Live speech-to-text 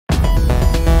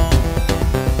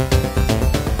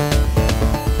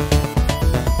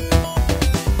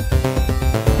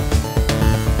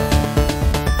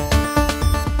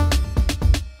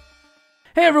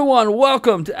Hey everyone,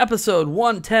 welcome to episode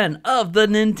 110 of the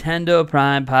Nintendo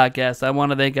Prime Podcast. I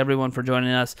want to thank everyone for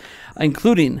joining us,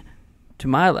 including to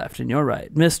my left and your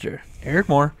right, Mr. Eric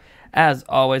Moore. As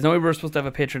always, we were supposed to have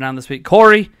a patron on this week.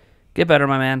 Corey, get better,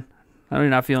 my man. I know you're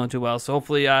not feeling too well, so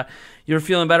hopefully you're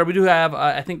feeling better. We do have,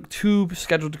 I think, 2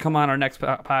 scheduled to come on our next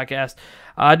podcast.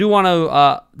 I do want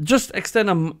to just extend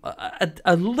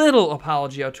a little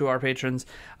apology out to our patrons,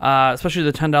 especially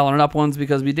the $10 and up ones,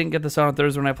 because we didn't get this out on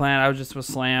Thursday when I planned. I was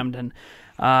slammed, and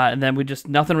then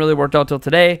nothing really worked out till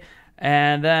today.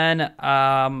 And then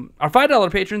our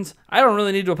 $5 patrons, I don't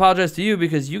really need to apologize to you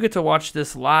because you get to watch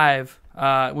this live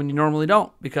when you normally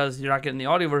don't, because you're not getting the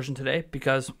audio version today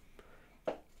because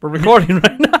we're recording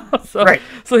right now. So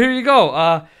here you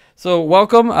go. So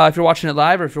welcome if you're watching it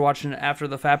live or if you're watching it after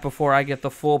the fact before I get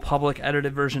the full public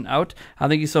edited version out.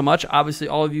 Thank you so much. Obviously,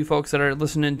 all of you folks that are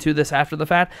listening to this after the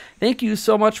fact, thank you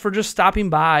so much for just stopping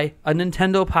by a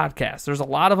Nintendo podcast. There's a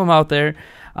lot of them out there.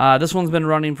 This one's been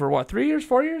running for, what, 3 years,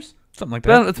 4 years? Something like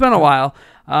that. It's been a while.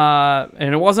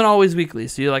 And it wasn't always weekly.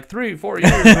 So you're like 3, 4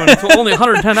 years when it's only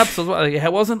 110 episodes.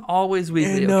 It wasn't always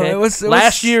weekly. No, okay? it was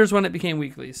last year's when it became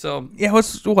weekly. So yeah, it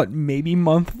was maybe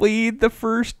monthly the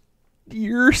first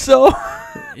year or so.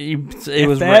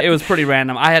 it was pretty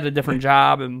random. I had a different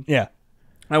job, and yeah,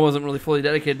 I wasn't really fully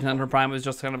dedicated to Nintendo Prime. It was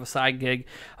just kind of a side gig.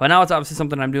 But now it's obviously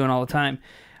something I'm doing all the time.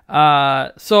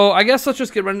 So I guess let's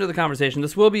just get right into the conversation.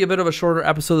 This will be a bit of a shorter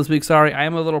episode this week. Sorry, I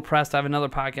am a little pressed. I have another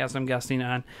podcast I'm guesting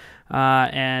on,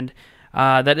 and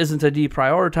that isn't to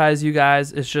deprioritize you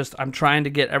guys. It's just I'm trying to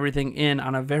get everything in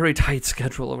on a very tight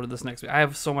schedule over this next week. I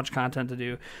have so much content to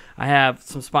do. I have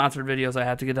some sponsored videos I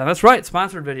have to get done. That's right,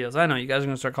 sponsored videos. I know you guys are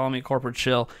going to start calling me a corporate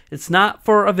shill. It's not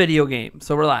for a video game,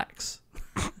 so relax.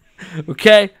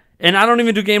 Okay? And I don't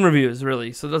even do game reviews,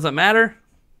 really, so it doesn't matter.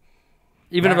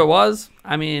 If it was,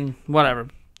 I mean, whatever.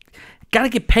 Gotta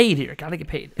get paid here. Gotta get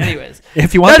paid. Anyways,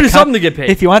 if you want to do something to get paid.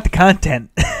 If you want the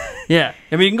content, yeah.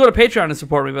 I mean, you can go to Patreon and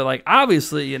support me, but like,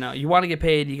 obviously, you want to get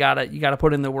paid. You gotta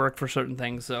put in the work for certain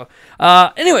things. So,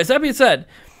 anyways, that being said,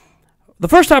 the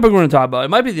first topic we're going to talk about, it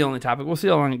might be the only topic. We'll see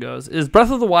how long it goes. Is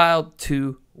Breath of the Wild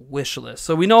 2 wish list.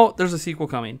 So we know there's a sequel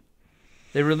coming.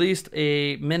 They released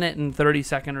a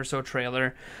 1:30 or so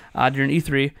trailer during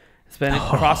E3. It's been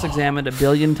cross-examined a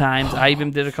billion times. I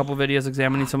even did a couple videos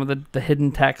examining some of the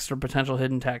hidden text or potential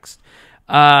hidden text.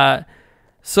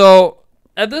 So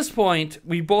at this point,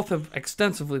 we both have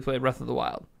extensively played Breath of the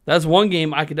Wild. That's one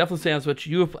game I could definitely say on Switch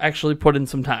you have actually put in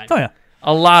some time. Oh, yeah.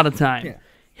 A lot of time. Yeah.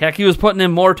 Heck, he was putting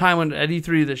in more time at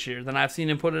E3 this year than I've seen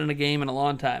him put in a game in a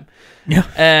long time. Yeah.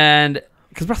 And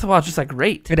because Breath of the Wild is just like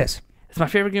great. It is. It's my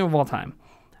favorite game of all time.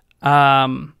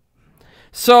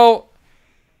 So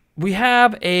we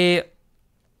have a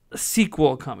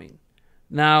sequel coming.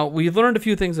 Now, we've learned a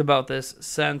few things about this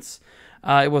since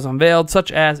it was unveiled,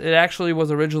 such as it actually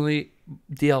was originally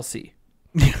DLC.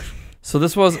 So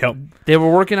this was, they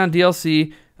were working on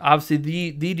DLC, obviously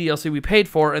the DLC we paid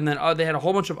for, and then they had a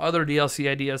whole bunch of other DLC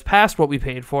ideas past what we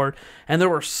paid for, and there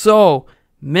were so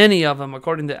many of them,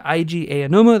 according to IGA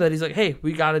Anuma, that he's like, hey,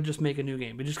 we got to just make a new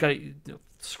game. We just got to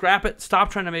scrap it, stop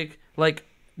trying to make like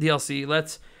DLC,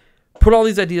 let's put all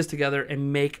these ideas together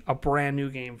and make a brand new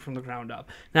game from the ground up.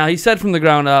 Now, he said from the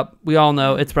ground up, we all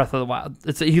know it's Breath of the Wild.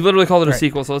 He literally called it a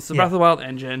sequel, so it's the Breath of the Wild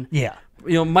engine. Yeah.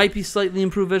 Might be slightly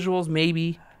improved visuals,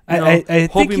 maybe. I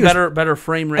hoping think better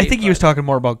frame rate. I think he was talking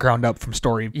more about ground up from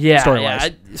story-wise. Yeah.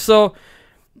 So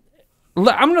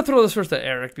I'm going to throw this first at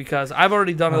Eric because I've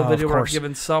already done a video where I've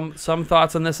given some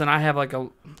thoughts on this, and I have like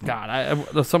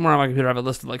somewhere on my computer I have a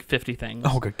list of like 50 things.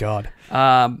 Oh, good God.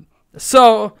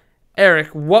 So, Eric,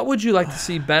 what would you like to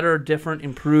see better, different,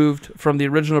 improved from the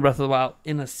original Breath of the Wild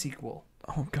in a sequel?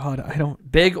 Oh God, I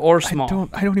don't. Big or small?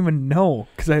 I don't even know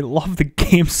because I love the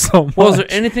game so much. Well, is there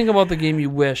anything about the game you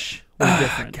wish was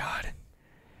different? God.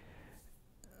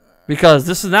 Because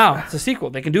it's a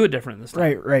sequel. They can do it different this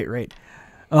time. Right.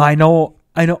 I know.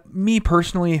 Me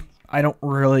personally, I don't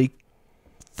really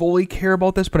fully care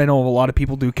about this, but I know a lot of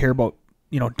people do care about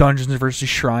dungeons versus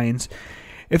shrines.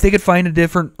 If they could find a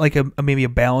different, like maybe a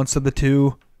balance of the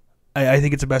two, I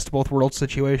think it's a best of both worlds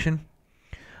situation.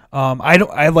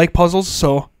 I like puzzles,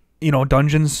 so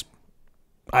dungeons.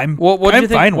 What do you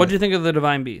think? What do you think of the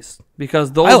Divine Beast?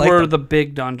 Because those were the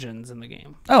big dungeons in the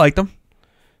game. I like them.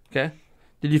 Okay.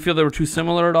 Did you feel they were too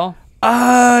similar at all?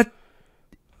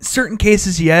 Certain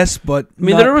cases, yes, but I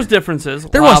mean, there was differences.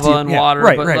 There lava was and water,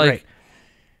 right.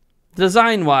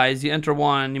 Design-wise, you enter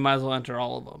one, you might as well enter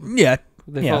all of them. Yeah.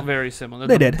 They felt very similar.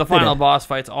 They did. The final boss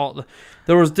fights,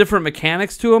 there was different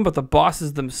mechanics to them, but the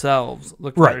bosses themselves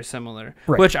looked very similar.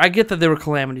 Right. Which I get that they were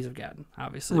calamities of Ganon,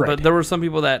 obviously. Right. But there were some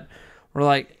people that were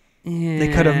like, They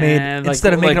could have made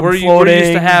instead of making them we're floating. We're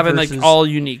used to having versus, like all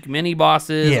unique mini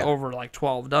bosses Yeah. over like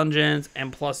 12 dungeons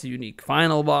and plus unique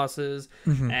final bosses,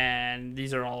 Mhm. and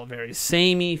these are all very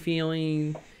samey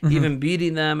feeling. Mhm. Even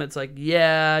beating them, it's like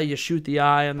you shoot the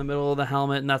eye in the middle of the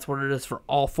helmet, and that's what it is for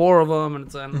all 4 of them, and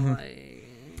it's like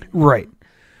right.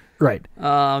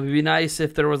 It'd be nice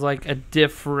if there was like a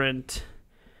different,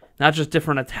 not just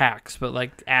different attacks, but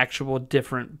like actual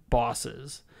different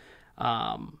bosses.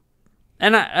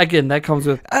 And again, that comes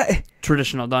with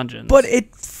traditional dungeons. But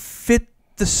it fit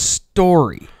the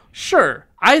story. Sure.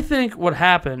 I think what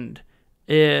happened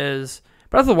is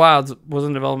Breath of the Wild was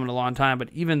in development a long time, but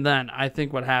even then, I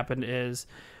think what happened is,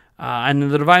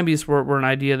 and the Divine Beasts were an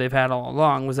idea they've had all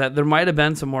along, was that there might have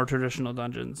been some more traditional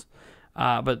dungeons,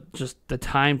 but just the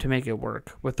time to make it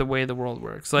work with the way the world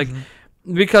works. Like,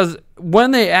 because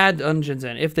when they add dungeons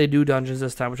in, if they do dungeons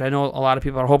this time, which I know a lot of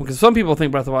people are hoping, because some people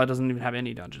think Breath of the Wild doesn't even have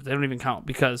any dungeons. They don't even count,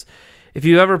 because if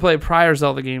you ever played prior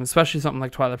Zelda games, especially something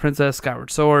like Twilight Princess,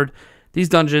 Skyward Sword, these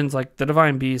dungeons, like the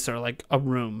Divine Beasts, are like a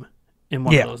room in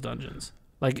one of those dungeons.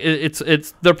 Like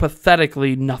they're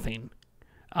pathetically nothing.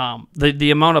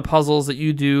 The amount of puzzles that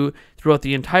you do throughout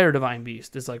the entire Divine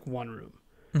Beast is like one room.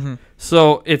 Mm-hmm.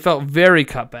 So it felt very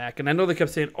cut back, and I know they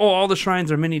kept saying, "Oh, all the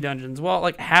shrines are mini dungeons." Well,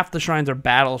 like half the shrines are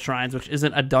battle shrines, which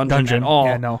isn't a dungeon at all.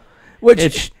 Yeah, no.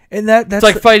 Which that's it's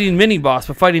like fighting mini boss,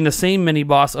 but fighting the same mini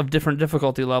boss of different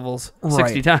difficulty levels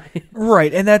 60 times.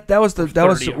 Right, and that was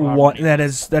one many.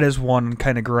 that is one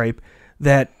kind of gripe,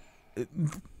 that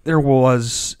there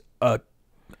was a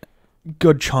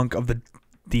good chunk of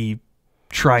the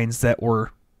shrines that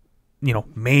were,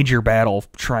 major battle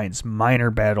shrines,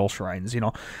 minor battle shrines,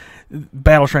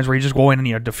 battle shrines where you just go in and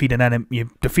you defeat an enemy,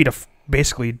 you defeat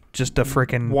basically just a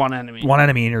freaking one enemy,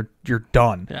 and you're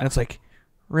done. Yeah. And it's like,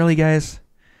 really, guys?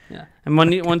 Yeah. And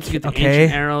once you get the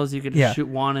ancient arrows, you could shoot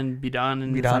one and be done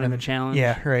and sign in the challenge.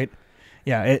 Yeah, right.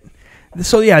 Yeah,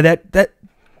 that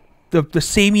the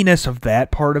sameness of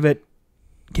that part of it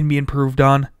can be improved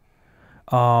on.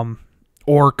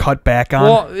 Or cut back on.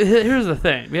 Well, here's the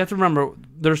thing. We have to remember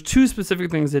there's 2 specific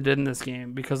things they did in this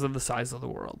game because of the size of the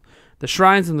world. The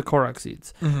shrines and the Korok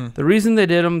seeds. Mm-hmm. The reason they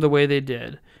did them the way they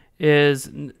did is,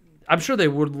 I'm sure they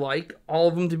would like all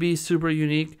of them to be super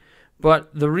unique,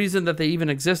 but the reason that they even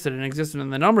existed and existed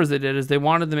in the numbers they did is they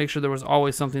wanted to make sure there was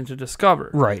always something to discover.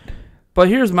 Right. But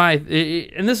here's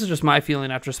and this is just my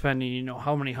feeling after spending,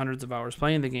 how many hundreds of hours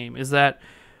playing the game, is that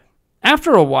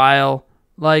after a while,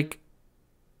 like,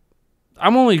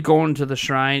 I'm only going to the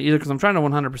shrine either because I'm trying to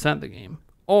 100% the game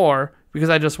or because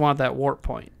I just want that warp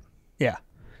point. Yeah.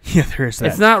 Yeah, there is that.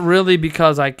 It's not really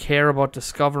because I care about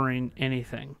discovering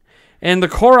anything. And the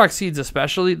Korok seeds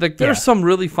especially, like, there's some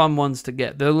really fun ones to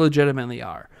get. They legitimately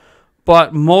are.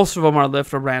 But most of them are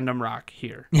lift a random rock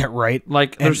here. Yeah, right.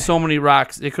 Like, there's so many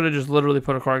rocks. They could have just literally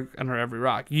put a Korok under every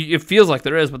rock. It feels like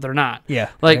there is, but they're not. Yeah.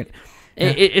 Like, right.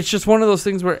 It's just one of those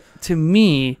things where, to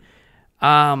me,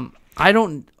 I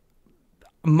don't...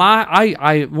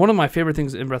 one of my favorite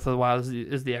things in Breath of the Wild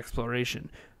is the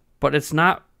exploration, but it's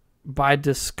not by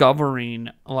discovering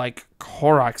like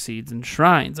Korok seeds and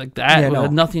shrines like that.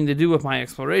 Had nothing to do with my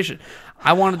exploration.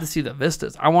 I wanted to see the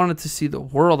vistas. I wanted to see the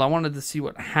world. I wanted to see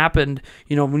what happened.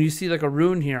 When you see like a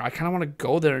rune here, I kind of want to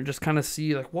go there and just kind of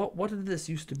see like what did this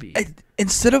used to be?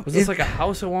 Was this like a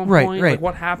house at one point? Right. Like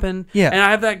what happened? Yeah. And I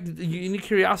have that unique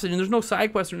curiosity, and there's no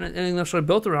side quest or anything necessarily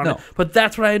built around it. But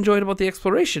that's what I enjoyed about the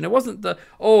exploration. It wasn't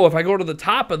if I go to the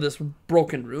top of this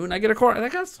broken rune, I get a core. I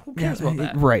guess who cares about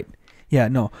that? Right. Yeah,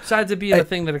 no. Besides it being a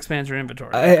thing that expands your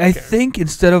inventory. I think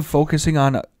instead of focusing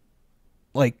on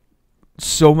like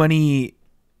so many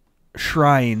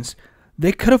shrines,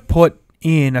 they could have put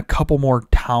in a couple more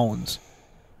towns.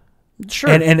 Sure.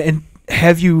 And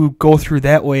have you go through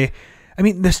that way. I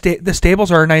mean, the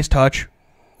stables are a nice touch.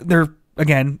 They're,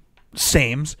 again,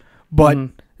 sames, but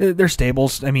they're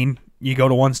stables. I mean, you go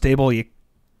to one stable, you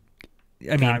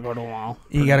gotta go to a wall.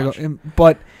 You gotta go.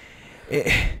 But...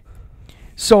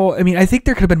 So, I mean, I think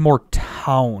there could have been more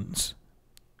towns.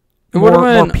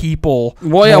 More people.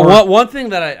 Well, yeah, one thing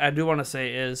that I do want to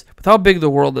say is, with how big the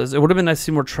world is, it would have been nice to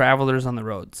see more travelers on the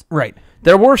roads. Right.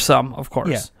 There were some, of course.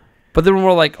 Yeah. But they were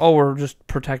more like, we're just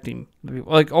protecting the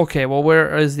people. Like, okay, well,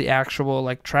 where is the actual,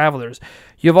 like, travelers?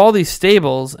 You have all these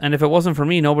stables, and if it wasn't for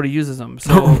me, nobody uses them.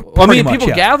 So, people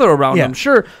gather around them,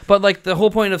 sure. But, like, the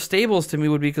whole point of stables to me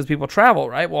would be because people travel,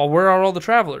 right? Well, where are all the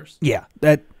travelers? Yeah,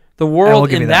 the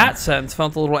world in that sense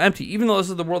felt a little empty. Even though this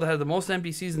is the world that had the most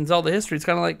NPCs in Zelda history, it's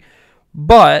kind of like,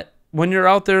 but when you're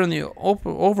out there in the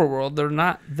overworld, they're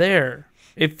not there.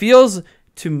 It feels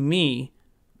to me,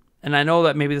 and I know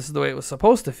that maybe this is the way it was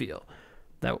supposed to feel,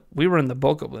 that we were in the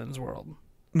Bokoblins world.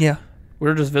 Yeah.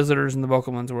 We're just visitors in the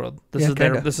Bokelman's world. This is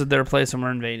their place, and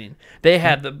we're invading. They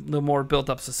had the more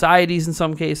built up societies in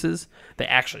some cases. They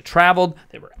actually traveled.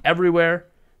 They were everywhere.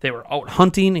 They were out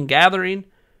hunting and gathering,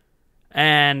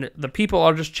 and the people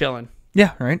are just chilling.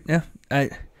 Yeah, right. Yeah,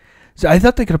 I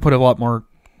thought they could have put a lot more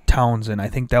towns in. I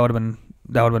think that would have been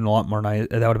a lot more nice.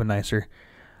 That would have been nicer.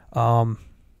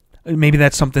 Maybe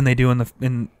that's something they do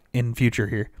in future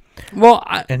here. Well,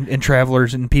 and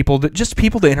travelers and people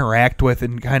to interact with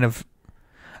and kind of.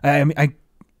 Here's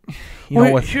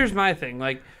my thing.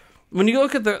 Like, when you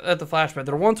look at the flashback,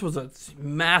 there once was a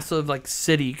massive like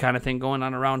city kind of thing going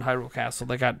on around Hyrule Castle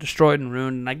that got destroyed and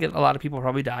ruined, and I get a lot of people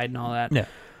probably died and all that. Yeah.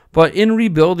 But in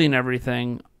rebuilding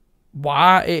everything,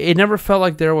 why it never felt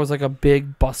like there was like a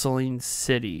big bustling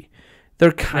city.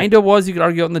 There kind of was. You could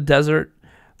argue out in the desert.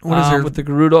 What is there with the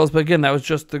Gerudos? But again, that was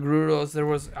just the Gerudos. There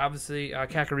was obviously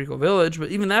Kakariko Village, but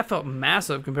even that felt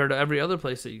massive compared to every other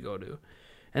place that you go to.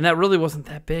 And that really wasn't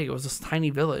that big. It was this tiny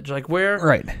village. Like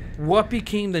what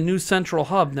became the new central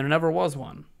hub? There never was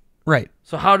one. Right.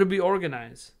 So how did we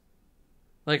organize?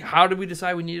 Like, how did we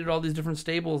decide we needed all these different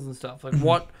stables and stuff? Like,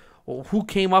 who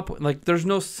came up with, like, there's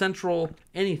no central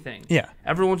anything. Yeah.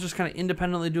 Everyone's just kind of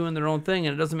independently doing their own thing,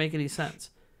 and it doesn't make any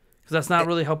sense. Because that's not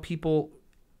really how people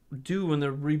do when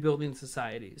they're rebuilding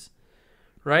societies.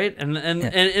 Right? And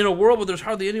in a world where there's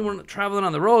hardly anyone traveling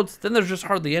on the roads, then there's just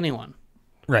hardly anyone.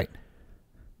 Right.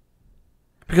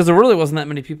 Because there really wasn't that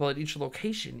many people at each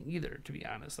location either, to be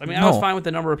honest. I mean, I was fine with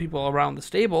the number of people around the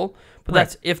stable, but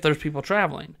that's if there's people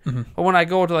traveling. Mm-hmm. But when I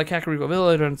go to like Kakariko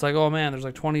Village and it's like, oh man, there's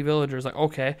like 20 villagers. Like,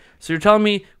 okay, so you're telling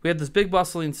me we had this big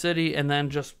bustling city and then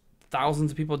just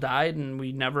thousands of people died and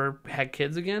we never had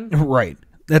kids again? Right.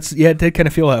 It did kind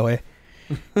of feel that way.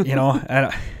 You know,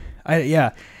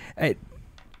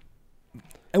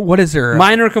 what is there?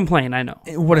 Minor complaint, I know.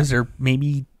 What is there?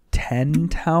 Maybe 10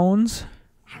 towns?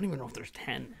 I don't even know if there's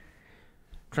 10. I'm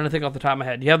trying to think off the top of my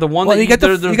head. You have the one you got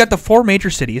the 4 major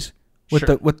cities with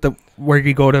the where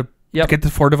you go to get the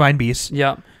 4 divine beasts.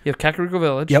 Yep. You have Kakariko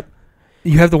Village. Yep.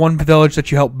 You have the one village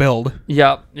that you help build.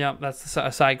 Yep. That's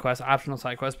a side quest, optional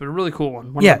side quest, but a really cool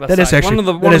one. One of the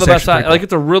best side. Like,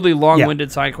 it's a really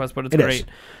long-winded side quest, but it's great.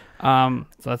 So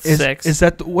that's 6. Is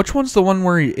that which one's the one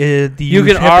where you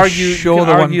can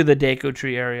argue the Deku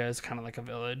Tree area is kind of like a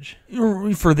village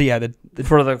for the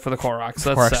Koroks.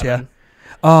 So that's 7.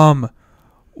 Yeah.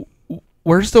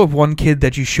 Where's the one kid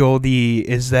that you show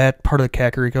is that part of the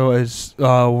Kakariko is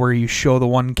where you show the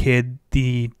one kid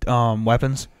the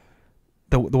weapons,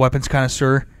 the weapons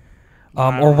connoisseur,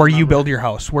 or where you build your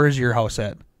house? Where is your house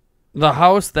at? The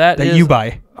house that you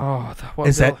buy. Oh, What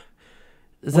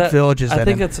village is that? I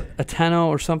think it's Ateno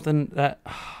or something.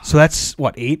 So that's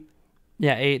what, 8?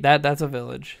 Yeah, 8. That's a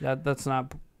village. That's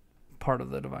not part of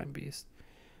the Divine Beast.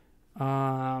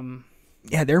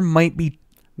 Yeah, there might be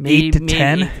 8 to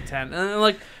 10. 8 to 10,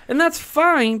 and that's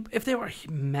fine if they were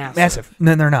massive. Massive.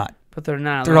 No, they're not. But they're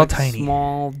not. They're all tiny,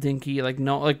 small, dinky. Like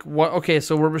no, like what? Okay,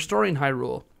 so we're restoring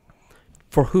Hyrule.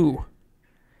 For who?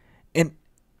 And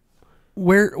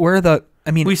where are the?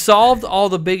 I mean, we solved all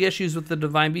the big issues with the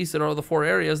Divine Beasts that are the 4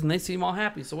 areas, and they seem all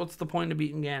happy. So what's the point of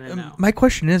beating Ganon now? My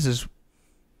question is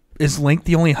Link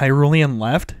the only Hyrulean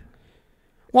left?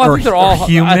 Well, I think they're all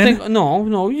human. I think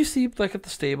no. You see, like at the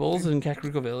stables in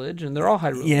Kakariko Village, and they're all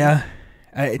Hyrulean. Yeah,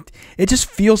 it just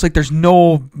feels like there's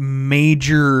no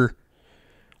major.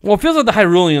 Well, it feels like the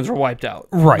Hyruleans were wiped out,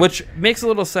 right? Which makes a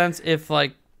little sense if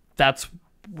like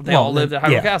they all lived at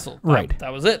Hyrule Castle, right?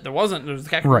 That was it. There was the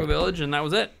Kakariko Village, and that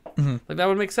was it. Mm-hmm. Like that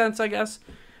would make sense, I guess.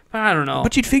 But I don't know.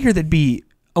 But you'd figure there'd be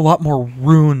a lot more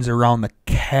ruins around the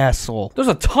castle. There's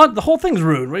a ton. The whole thing's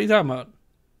ruined. What are you talking about?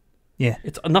 Yeah,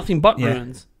 it's nothing but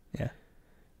ruins. Yeah.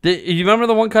 You remember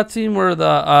the one cutscene where oh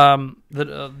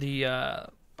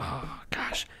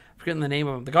gosh, I'm forgetting the name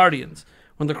of them. The Guardians,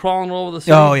 when they're crawling all over the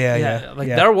city. Oh yeah.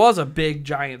 There was a big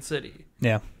giant city.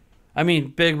 Yeah. I mean,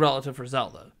 big relative for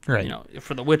Zelda. Right. You know,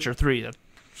 for The Witcher 3,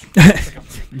 that's like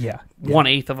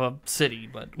 1/8 of a city,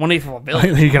 but 1/8 of a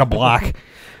village. You get a block.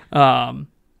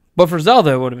 But for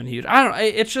Zelda, it would have been huge. I don't know.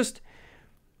 It's just.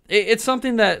 It's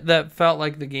something that felt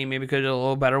like the game maybe could have done a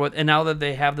little better with. And now that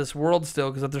they have this world still,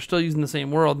 because if they're still using the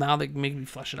same world, now they can maybe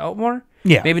flesh it out more.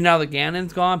 Yeah. Maybe now that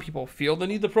Ganon's gone, people feel the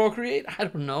need to procreate. I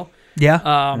don't know.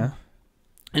 Yeah.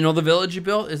 You know, the village you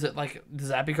built, does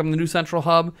that become the new central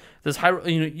hub? Does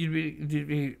you'd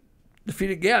be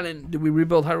defeated Ganon? Did we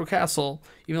rebuild Hyrule Castle?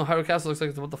 Even though Hyrule Castle looks like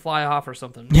it's about to fly off or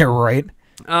something. Yeah, right.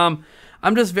 I'm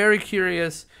just very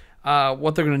curious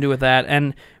what they're going to do with that.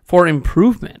 And for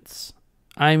improvements,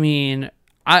 I mean,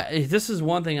 this is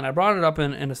one thing, and I brought it up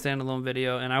in a standalone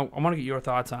video, and I want to get your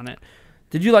thoughts on it.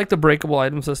 Did you like the breakable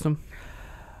item system?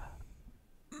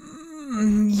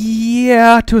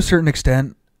 Yeah, to a certain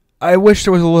extent. I wish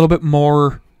there was a little bit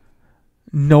more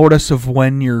notice of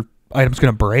when your item's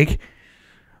going to break.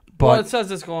 But well, it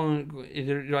says it's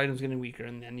your item's getting weaker,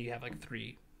 and then you have like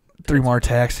three more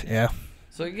attacks. Yeah.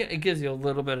 So it gives you a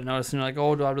little bit of notice, and you're like,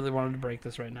 oh, do I really want to break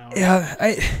this right now? Yeah,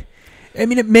 I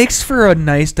mean, it makes for a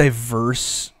nice,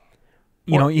 diverse.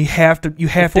 You have to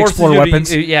explore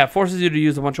weapons. It forces you to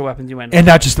use a bunch of weapons you might not. And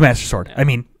not just the Master Sword. Yeah. I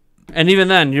mean, and even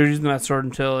then, you're using the Master Sword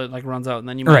until it like runs out, and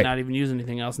then you might not even use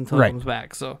anything else until it comes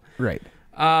back. So right.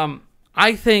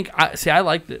 I think I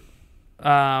liked it.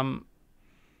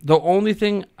 The only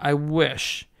thing I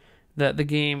wish that the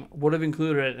game would have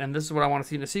included, and this is what I want to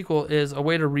see in a sequel, is a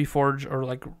way to reforge or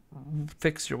like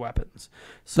fix your weapons.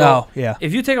 So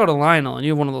if you take out a Lionel and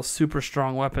you have one of those super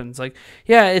strong weapons, like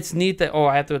it's neat that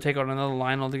I have to take out another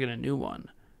Lionel to get a new one,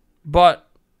 but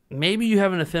maybe you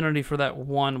have an affinity for that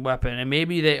one weapon, and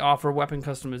maybe they offer weapon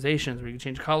customizations where you can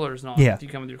change colors and all that if you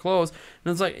come with your clothes.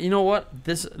 And it's like, you know what,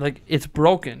 this it's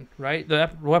broken, right?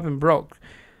 The weapon broke,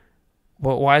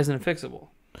 but why isn't it fixable?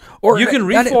 Or you can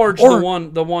reforge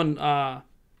the one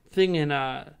thing in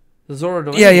the Zora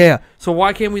domain. Yeah. So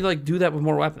why can't we like do that with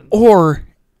more weapons? Or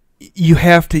you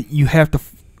have to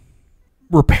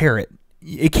repair it.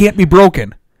 It can't be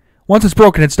broken. Once it's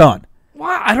broken, it's done.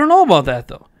 Well, I don't know about that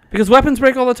though, because weapons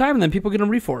break all the time, and then people get them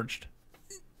reforged.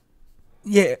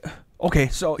 Yeah. Okay.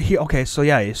 So you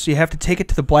have to take it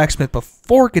to the blacksmith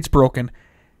before it gets broken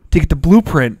to get the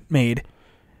blueprint made,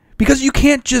 because you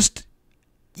can't just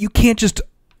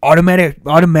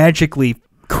automatically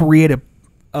create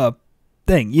a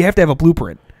thing. You have to have a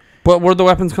blueprint. But where'd the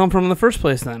weapons come from in the first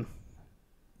place then?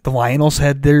 The Lionels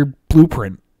had their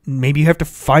blueprint. Maybe you have to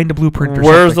find a blueprint or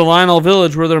Where's something. the Lionel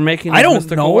village where they're making these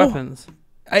mystical weapons?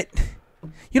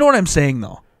 You know what I'm saying,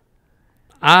 though?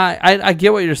 I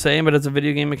get what you're saying, but it's a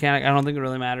video game mechanic. I don't think it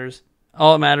really matters.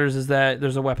 All that matters is that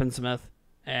there's a weaponsmith,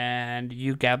 and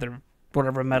you gather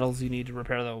whatever metals you need to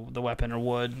repair the weapon or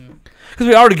wood. Because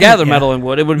we already gather metal and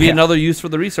wood. It would be another use for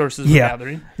the resources we're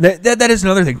gathering. That is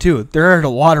another thing, too. There are a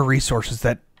lot of resources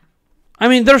that... I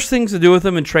mean, there's things to do with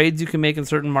them and trades you can make in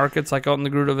certain markets, like out in the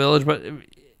Gerudo village, but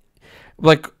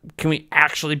like, can we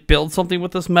actually build something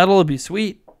with this metal? It'd be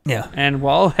sweet. Yeah. And,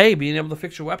 well, hey, being able to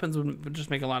fix your weapons would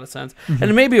just make a lot of sense. Mm-hmm.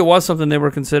 And maybe it was something they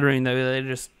were considering that they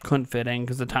just couldn't fit in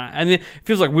because of time. I mean, it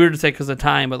feels like weird to say because of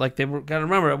time, but like got to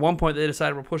remember, at one point they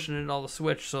decided we're pushing it all the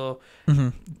Switch, so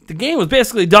the game was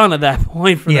basically done at that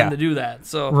point for them to do that.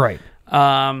 So, right.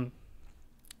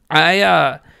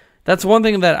 That's one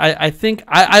thing that I think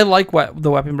I like the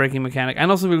weapon breaking mechanic. I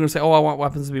know some people are going to say, I want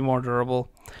weapons to be more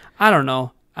durable. I don't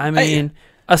know. I mean,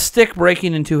 a stick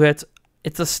breaking in 2 hits,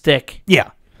 it's a stick. Yeah.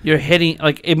 You're hitting,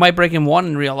 like, it might break in 1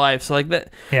 in real life. So, like,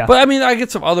 that. Yeah. But, I mean, I get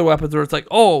some other weapons where it's like,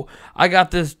 I got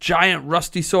this giant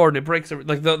rusty sword. And it breaks,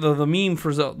 like, the meme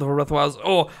for the Breath of the Wild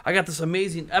is, I got this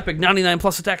amazing, epic 99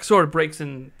 plus attack sword. It breaks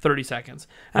in 30 seconds.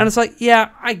 And it's like, yeah,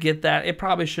 I get that. It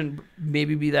probably shouldn't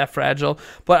maybe be that fragile.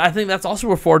 But I think that's also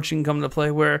where forging can come into play,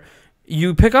 where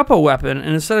you pick up a weapon,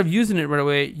 and instead of using it right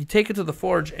away, you take it to the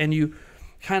forge, and you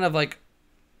kind of, like,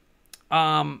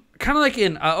 I'll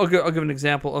give an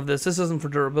example of this. This isn't for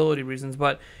durability reasons,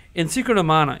 but in Secret of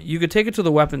Mana, you could take it to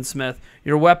the weaponsmith,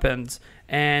 your weapons,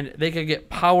 and they could get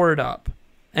powered up,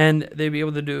 and they'd be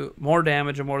able to do more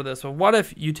damage and more of this. So what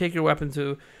if you take your weapon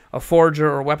to a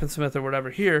forger or a weaponsmith or whatever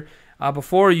here,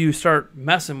 before you start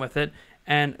messing with it,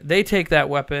 and they take that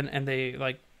weapon and they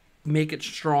like make it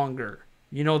stronger.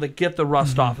 You know, they get the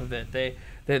rust off of it. They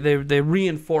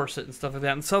reinforce it and stuff like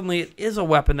that, and suddenly it is a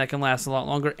weapon that can last a lot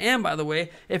longer. And by the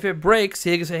way, if it breaks,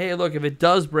 you can say, "Hey, look, if it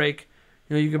does break,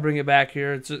 you can bring it back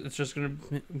here. It's just we're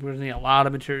gonna need a lot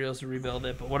of materials to rebuild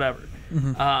it, but whatever.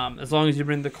 As long as you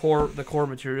bring the core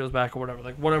materials back or whatever,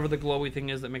 like whatever the glowy thing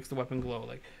is that makes the weapon glow,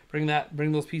 like bring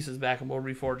those pieces back and we'll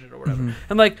reforge it or whatever.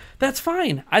 And like that's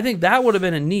fine. I think that would have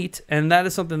been a neat, and that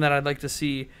is something that I'd like to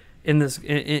see in this.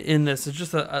 It's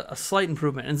just a slight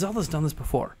improvement. And Zelda's done this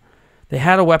before. They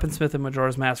had a weaponsmith in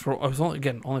Majora's Mask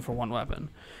only for one weapon.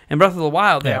 In Breath of the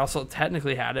Wild, they also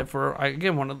technically had it for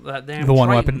one of that damn one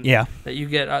Triton weapon, that you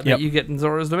get you get in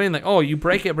Zora's Domain. Like, you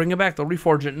break it, bring it back, they'll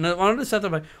reforge it. And I wanted to set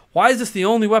them like, why is this the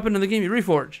only weapon in the game you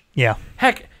reforge? Yeah.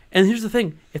 Heck, and here's the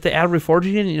thing: if they add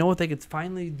reforging in, you know what they could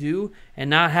finally do, and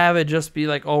not have it just be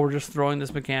like, we're just throwing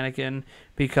this mechanic in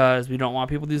because we don't want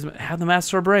people to use it. Have the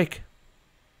Master Sword break.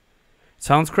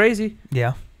 Sounds crazy.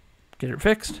 Yeah. Get it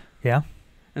fixed. Yeah.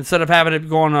 Instead of having it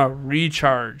go on a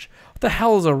recharge. What the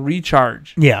hell is a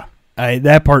recharge? Yeah.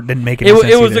 That part didn't make any sense.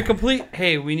 It was a complete,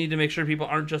 hey, we need to make sure people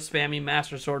aren't just spamming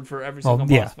Master Sword for every single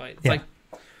boss fight. It's like,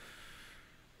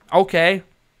 okay,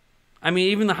 I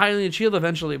mean, even the Hylian shield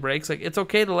eventually breaks. Like, it's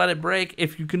okay to let it break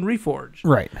if you can reforge.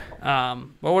 Right.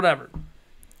 But whatever.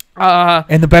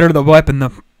 And the better the weapon,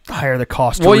 the higher the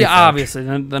cost. Well, to yeah, reforge. obviously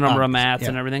the number of mats yeah.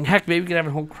 and everything. Heck, maybe you could have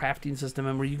a whole crafting system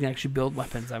and where you can actually build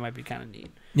weapons. That might be kind of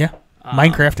neat. Yeah.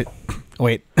 Minecraft it.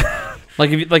 Wait.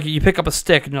 Like if you pick up a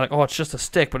stick and you're like, oh, it's just a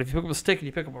stick. But if you pick up a stick and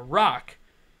you pick up a rock,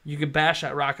 you can bash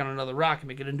that rock on another rock and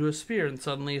make it into a spear, and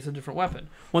suddenly it's a different weapon.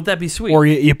 Wouldn't that be sweet? Or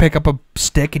you pick up a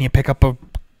stick and you pick up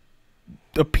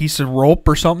a piece of rope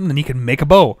or something, and you can make a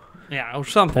bow. Yeah, or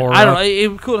something. Or, I don't know. It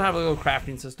would be cool to have a little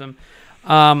crafting system.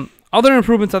 Other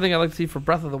improvements I think I'd like to see for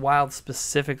Breath of the Wild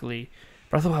specifically.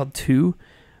 Breath of the Wild 2.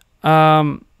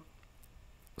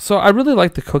 So I really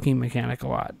like the cooking mechanic a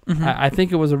lot. Mm-hmm. I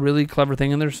think it was a really clever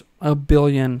thing, and there's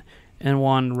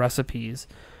 1,000,000,001 recipes.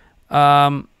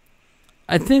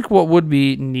 I think what would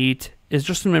be neat is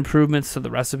just some improvements to the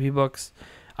recipe books.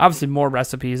 Obviously, more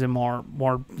recipes and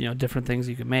more different things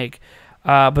you can make.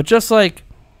 But just like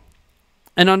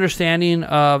an understanding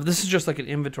of, this is just like an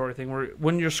inventory thing, where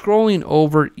when you're scrolling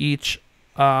over each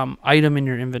item in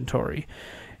your inventory,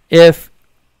 if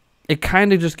it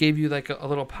kind of just gave you like a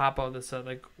little pop-up that said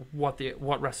like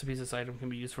what recipes this item can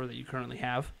be used for that you currently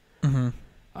have.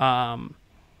 Mm-hmm.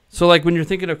 So like when you're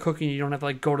thinking of cooking, you don't have to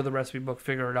like go to the recipe book,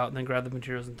 figure it out, and then grab the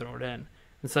materials and throw it in.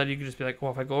 Instead, you can just be like,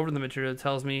 well, if I go over the material, it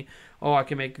tells me, oh, I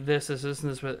can make this, and this,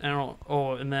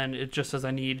 and then it just says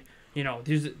I need,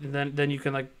 these. Then you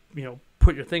can like,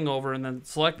 put your thing over and then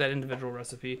select that individual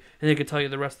recipe, and it can tell you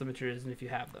the rest of the materials and if you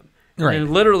have them. Right.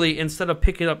 And literally, instead of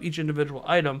picking up each individual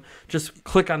item, just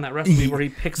click on that recipe where he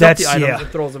picks up the items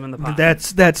and throws them in the pot.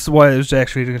 That's what I was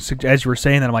actually going to suggest. As you were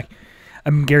saying that, I'm like,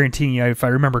 I'm guaranteeing you, if I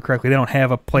remember correctly, they don't have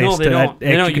a place no, they don't.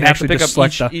 that you can have actually to pick just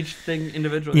up select each thing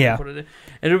individually. Yeah. And put it in.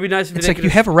 And it would be nice if it's they like could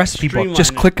you have a recipe book.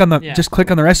 Just click on the Yeah. just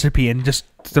click on the recipe and just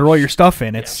throw your stuff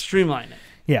in. It's streamline it.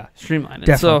 Yeah, streamline it.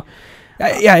 Definitely. So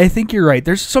I think you're right.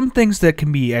 There's some things that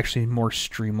can be actually more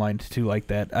streamlined too, like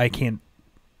that. I can't,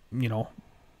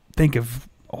 think of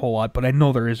a whole lot, but I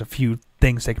know there is a few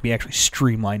things that can be actually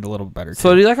streamlined a little bit better.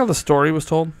 So do you like how the story was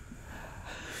told?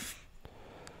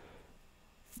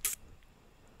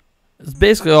 It's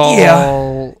basically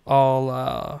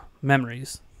all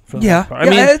memories. For the most part. I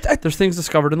mean, there's things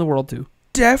discovered in the world too.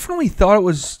 Definitely thought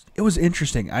it was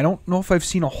interesting. I don't know if I've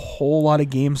seen a whole lot of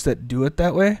games that do it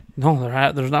that way. No,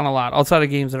 there's not a lot outside of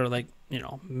games that are like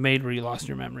made where you lost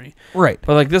your memory. Right.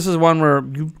 But like this is one where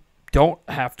you don't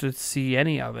have to see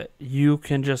any of it. You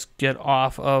can just get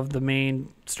off of the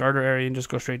main starter area and just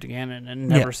go straight to Ganon and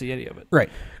never see any of it. Right.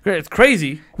 It's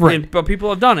crazy. Right. But people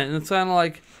have done it, and it's kind of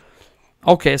like,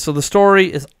 okay, so the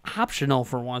story is optional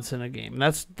for once in a game.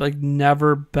 That's like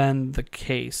never been the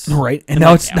case. Right. And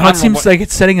now it seems like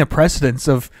it's setting a precedence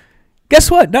of,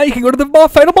 guess what? Now you can go to the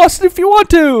final boss if you want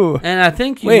to. And I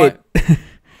think and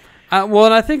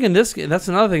I think in this game, that's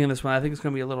another thing in this one. I think it's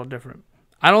going to be a little different.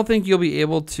 I don't think you'll be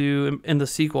able to in the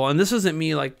sequel. And this isn't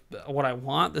me like what I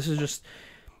want. This is just,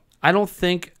 I don't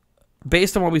think,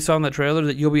 based on what we saw in the trailer,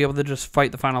 that you'll be able to just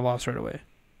fight the final boss right away.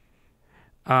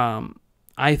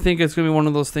 I think it's going to be one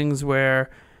of those things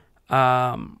where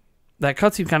that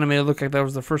cutscene kind of made it look like that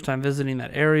was the first time visiting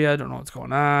that area. I don't know what's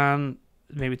going on.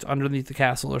 Maybe it's underneath the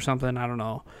castle or something. I don't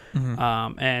know.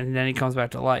 Mm-hmm. And then he comes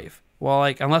back to life. Well,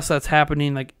 like, unless that's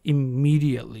happening, like,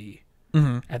 immediately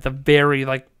at the very,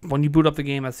 like, when you boot up the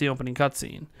game, that's the opening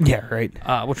cutscene. Yeah, right.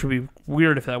 Which would be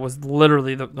weird if that was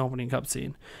literally the opening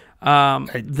cutscene.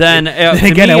 Then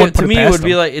to me, it would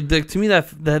be like, to me,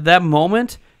 that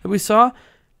moment that we saw,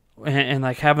 and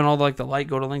like having all like the light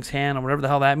go to Link's hand or whatever the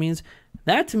hell that means,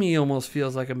 that to me almost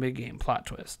feels like a big game plot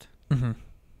twist. Mm-hmm. And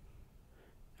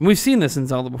we've seen this in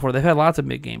Zelda before. They've had lots of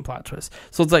big game plot twists.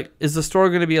 So it's like, is the story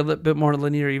going to be a little bit more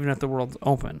linear even if the world's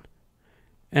open?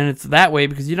 And it's that way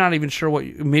because you're not even sure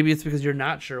maybe it's because you're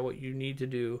not sure what you need to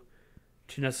do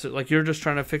to necessarily, like, you're just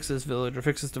trying to fix this village or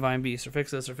fix this divine beast or fix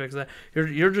this or fix that.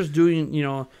 You're just doing,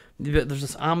 there's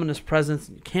this ominous presence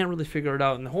and you can't really figure it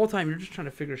out. And the whole time you're just trying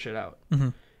to figure shit out. Mm-hmm.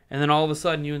 And then all of a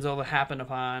sudden you and Zelda happen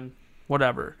upon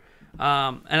whatever.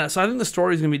 And so I think the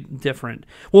story is going to be different.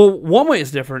 Well, one way it's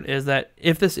different is that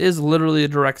if this is literally a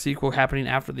direct sequel happening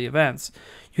after the events,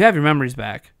 you have your memories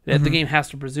back. Mm-hmm. The game has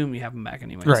to presume you have them back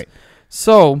anyways. Right.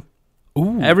 So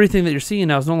everything that you're seeing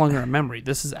now is no longer a memory.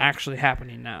 This is actually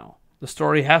happening now. The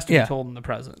story has to be told in the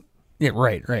present. Yeah,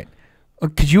 right.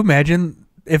 Could you imagine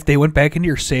if they went back into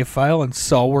your save file and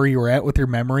saw where you were at with your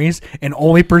memories and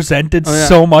only presented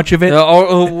so much of it?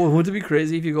 Wouldn't it be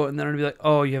crazy if you go in there and be like,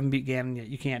 oh, you haven't beat Ganon yet.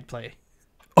 You can't play.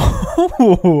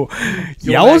 Oh,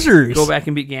 yowzers. Go back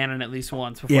and beat Ganon at least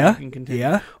once before you can continue.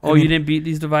 Yeah. You didn't beat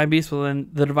these divine beasts? Well, then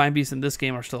the divine beasts in this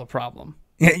game are still a problem.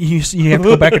 Yeah, you have to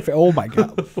go back and. Oh my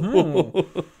god.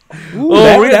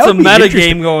 Ooh, we got some meta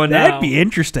game going now. That'd be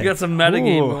interesting. We got some meta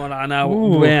game going on now.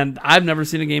 Man, I've never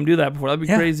seen a game do that before. That'd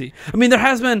be crazy. I mean, there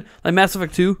has been like Mass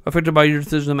Effect 2 affected by your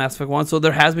decision in Mass Effect 1, so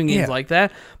there has been games like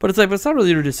that. But it's not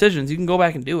really your decisions. You can go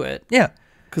back and do it. Yeah.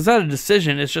 Because it's not a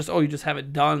decision. It's just, you just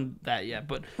haven't done that yet.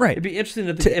 But it'd be interesting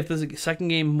if the second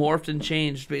game morphed and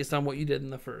changed based on what you did in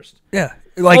the first. Yeah.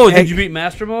 Like, did you beat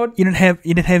Master Mode? You didn't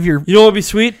have your. You know what would be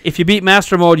sweet? If you beat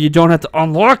Master Mode, you don't have to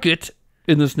unlock it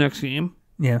in this next game.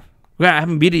 Yeah. I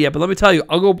haven't beat it yet, but let me tell you,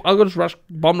 I'll go just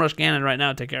bum rush Ganon right now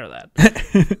and take care of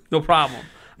that. No problem.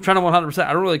 I'm trying to 100%.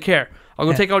 I don't really care. I'll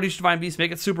go take out each Divine Beast,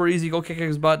 make it super easy, go kick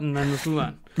his butt, and then let's move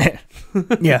on.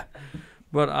 Yeah.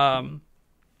 But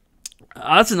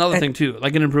that's another thing too,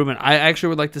 like an improvement. I actually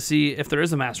would like to see if there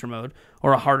is a Master Mode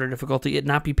or a harder difficulty, it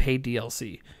not be paid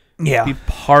DLC. Yeah. Be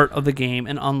part of the game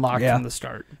and unlocked from the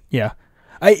start. Yeah.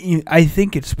 I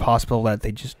think it's possible that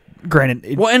they just. Granted,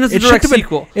 and it's a direct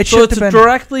sequel. It's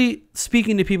directly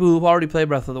speaking to people who've already played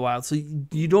Breath of the Wild. So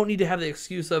you don't need to have the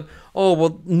excuse of,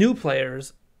 new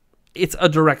players. It's a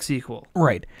direct sequel.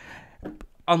 Right.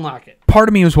 Unlock it. Part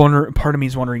of me is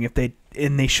wondering if they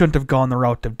shouldn't have gone the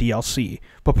route of DLC.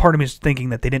 But part of me is thinking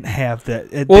that they didn't have the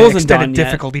extended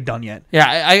difficulty done yet. Yeah,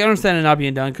 I understand it not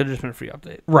being done. Could have just been a free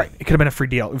update. Right. It could have been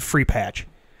a free patch.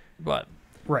 But.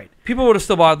 Right. People would have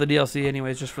still bought the DLC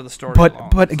anyways, just for the story.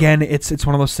 But again, it's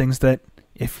one of those things that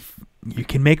if you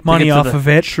can make money off of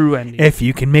it, true ending. If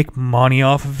you can make money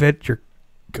off of it, you're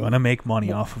gonna make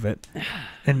money off of it.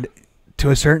 And to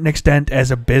a certain extent,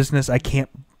 as a business, I can't,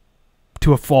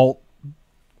 to a fault,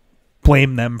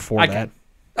 blame them for that.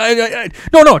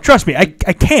 No, trust me, I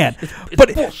can.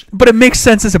 But it makes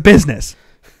sense as a business.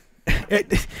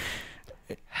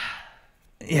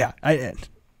 Yeah.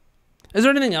 Is there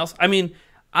anything else? I mean.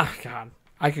 God,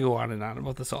 I could go on and on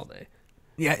about this all day.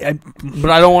 Yeah, but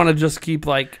I don't want to just keep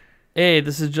like, hey,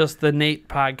 this is just the Nate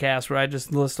podcast where I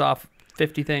just list off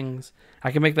 50 things.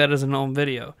 I can make that as an own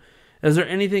video. Is there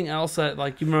anything else that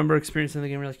like you remember experiencing the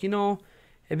game? You're like,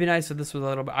 it'd be nice if this was a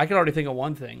little bit. I could already think of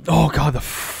one thing. Oh God, the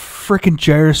freaking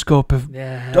gyroscope!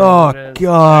 Yeah. Oh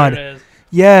God.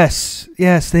 Yes. Thank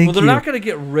you. Well, they're not going to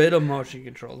get rid of motion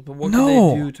controls, but what can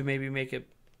they do to maybe make it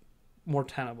more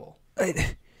tenable?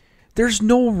 There's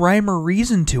no rhyme or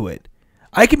reason to it.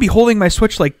 I can be holding my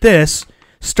Switch like this,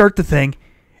 start the thing,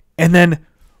 and then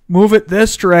move it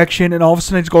this direction, and all of a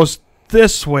sudden it goes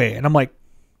this way. And I'm like,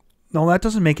 no, that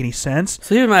doesn't make any sense.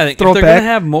 So here's my thing. Throw if they're going to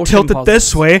have motion tilt puzzles, it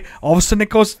this way, all of a sudden it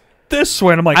goes this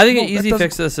way. And I'm like, I think an easy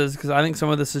fix to this is, because I think some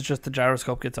of this is just the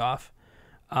gyroscope gets off,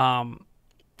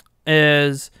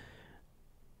 is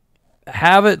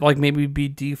have it like maybe be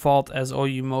default as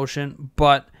OU motion,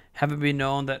 but have it be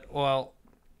known that,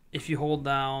 if you hold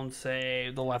down,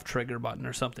 say, the left trigger button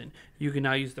or something, you can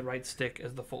now use the right stick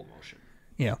as the full motion.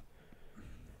 Yeah.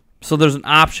 So there's an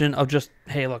option of just,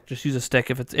 hey, look, just use a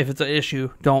stick. If it's an issue,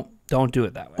 don't do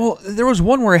it that way. Well, there was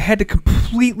one where I had to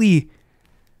completely,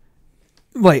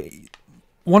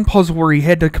 one puzzle where he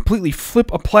had to completely flip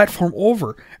a platform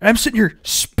over, and I'm sitting here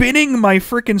spinning my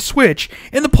freaking Switch,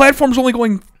 and the platform's only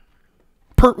going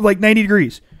 90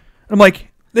 degrees. And I'm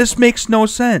like, this makes no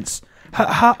sense.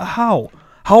 How?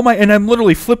 How am I? And I'm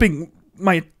literally flipping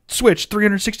my Switch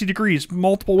 360 degrees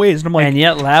multiple ways, and I'm like, and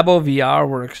yet Labo VR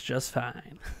works just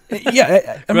fine.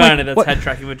 Yeah, granted, that's head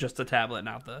tracking with just the tablet,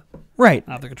 not the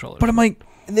controller. But I'm like,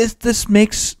 this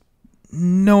makes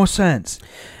no sense.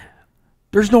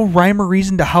 There's no rhyme or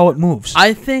reason to how it moves.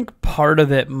 I think part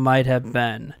of it might have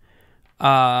been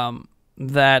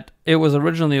that it was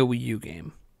originally a Wii U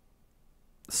game.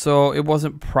 So it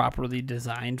wasn't properly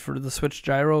designed for the Switch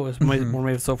gyro. It was more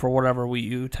made so for whatever Wii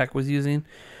U tech was using,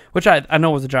 which I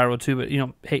know was a gyro too. But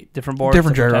hey, different boards,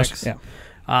 different gyros. Techs,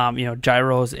 yeah.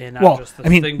 Gyros in just the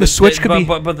thing. The Switch could be,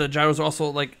 but the gyros also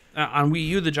like on Wii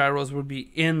U, the gyros would be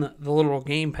in the literal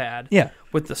gamepad. Yeah.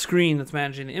 With the screen that's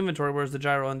managing the inventory, whereas the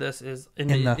gyro in this is in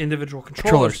the individual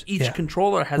controllers. Each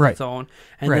controller has its own,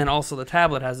 and then also the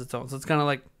tablet has its own. So it's kind of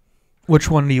like.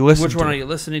 Which one do you listen to? Which one are you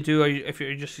listening to? If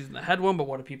you're just using the head one, but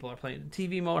what if people are playing in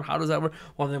TV mode? How does that work?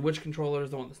 Well, then which controller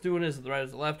is the one that's doing it? Is it the right or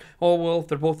the left? Oh, well, if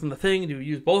they're both in the thing, do you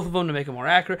use both of them to make it more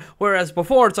accurate? Whereas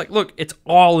before, it's like, look, it's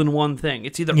all in one thing.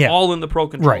 It's either all in the Pro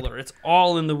Controller. It's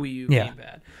all in the Wii U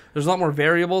gamepad. There's a lot more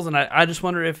variables, and I just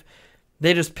wonder if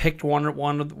they just picked one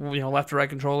left or right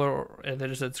controller, and they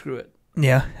just said, screw it.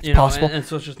 Yeah, it's possible. And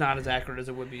so it's just not as accurate as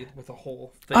it would be with the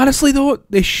whole thing. Honestly, though,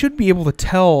 they should be able to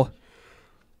tell...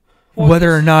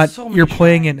 whether or not you're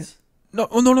playing in... No.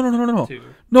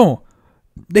 No.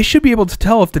 They should be able to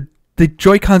tell if the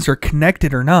Joy-Cons are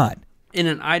connected or not. in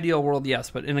an ideal world, yes,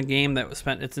 but in a game that was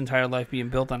spent its entire life being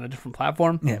built on a different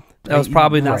platform, Yeah, that was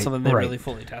probably not right, something they right. really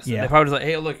fully tested. Yeah. They probably was like,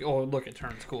 hey, look, it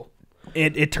turns cool.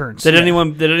 It turns. Did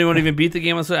anyone even beat the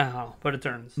game? I don't know, but it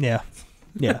turns. Yeah,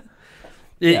 yeah.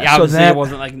 Obviously, that- it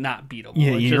wasn't like not beatable.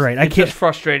 Yeah, It's you're just, right. I It's can't- just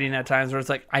frustrating at times where it's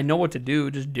like, I know what to do,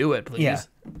 just do it, please.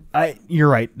 Yeah. You're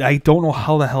right. I don't know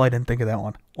how the hell I didn't think of that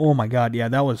one. Oh my god, yeah,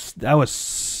 that was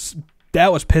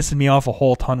pissing me off a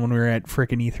whole ton when we were at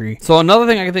freaking E3. So another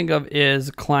thing I can think of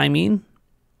is climbing.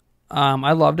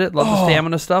 I loved it. Love the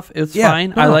stamina stuff. It's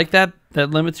fine. I like that. That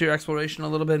limits your exploration a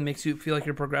little bit and makes you feel like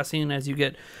you're progressing as you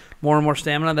get more and more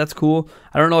stamina. That's cool.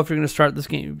 I don't know if you're going to start this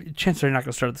game. Chances are you're not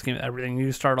going to start this game with everything.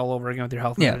 You start all over again with your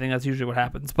health and everything. That's usually what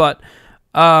happens. But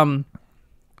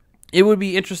it would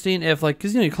be interesting if, like,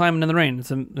 because, you're climbing in the rain.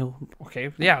 It's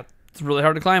it's really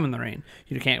hard to climb in the rain.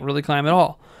 You can't really climb at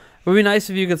all. It would be nice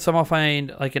if you could somehow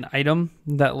find like an item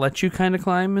that lets you kind of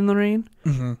climb in the rain,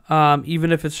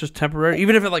 even if it's just temporary.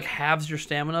 Even if it like halves your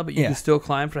stamina, but you can still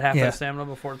climb for half that stamina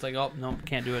before it's like, oh no,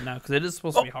 can't do it now because it is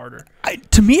supposed to be harder.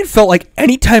 To me, it felt like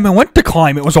any time I went to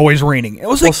climb, it was always raining. It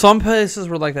was like some places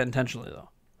were like that intentionally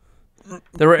though.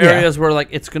 There were areas where like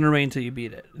it's gonna rain till you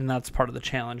beat it, and that's part of the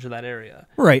challenge of that area.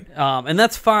 right. And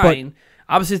that's fine.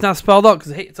 Obviously, it's not spelled out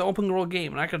because, hey, it's an open world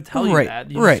game, and I could tell you that.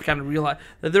 You just kind of realize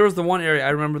that there was the one area,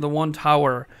 I remember the one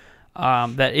tower,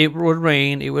 that it would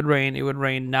rain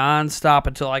nonstop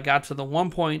until I got to the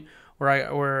one point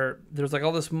where there's like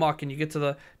all this muck, and you get to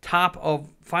the top of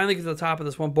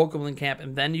this one Bokoblin camp,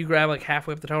 and then you grab like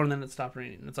halfway up the tower, and then it stopped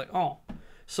raining. And it's like, oh.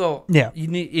 So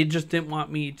it just didn't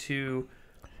want me to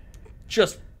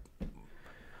just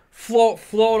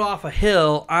float off a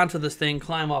hill onto this thing,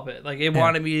 climb up it. Like it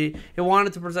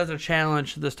wanted to present a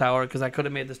challenge to this tower because I could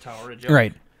have made this tower a joke.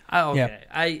 Right.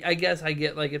 I guess I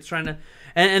get like it's trying to,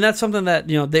 and that's something that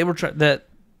they were that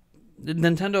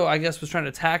Nintendo I guess was trying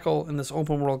to tackle in this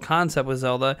open world concept with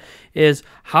Zelda is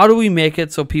how do we make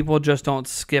it so people just don't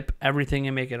skip everything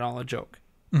and make it all a joke.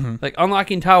 Like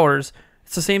unlocking towers,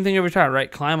 it's the same thing every time,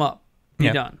 right? Climb up, be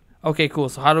done. Okay, cool.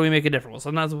 So how do we make it different? Well,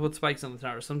 sometimes we'll put spikes on the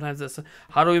tower. Sometimes it's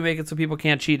how do we make it so people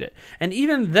can't cheat it? And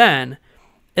even then,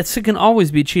 it can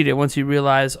always be cheated once you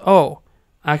realize, oh,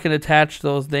 I can attach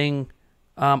those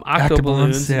octo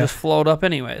balloons and just float up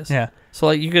anyways. Yeah. So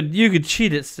like you could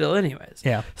cheat it still anyways.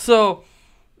 Yeah. So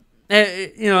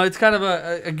it's kind of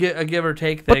a give or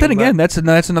take thing. But then again, that's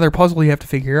another puzzle you have to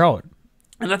figure out.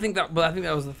 And I think that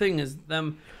was the thing is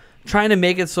them trying to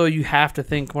make it so you have to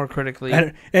think more critically.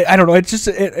 I don't know.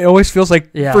 It always feels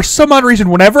like for some odd reason,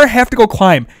 whenever I have to go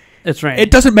climb, it's raining.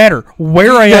 It doesn't matter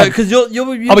where I am. Because you'll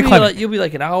be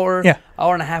like an hour,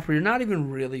 hour and a half where you're not even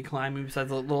really climbing besides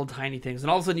the little tiny things, and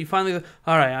all of a sudden you finally go,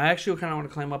 all right, I actually kind of want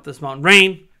to climb up this mountain.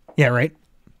 Rain. Yeah, right.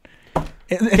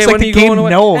 It's like the game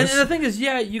knows. And the thing is,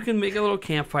 you can make a little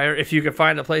campfire if you can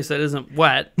find a place that isn't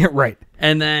wet. Yeah, right.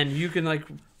 And then you can like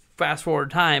fast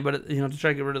forward time, but to try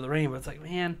to get rid of the rain. But it's like,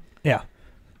 man. Yeah.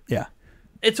 Yeah.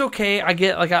 It's okay. I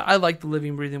get I like the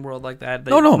living, breathing world like that.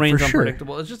 for Rain's sure.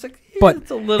 unpredictable. It's just like but it's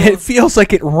a little. It feels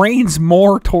like it rains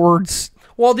more towards.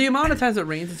 Well, the amount of times it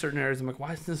rains in certain areas, I'm like,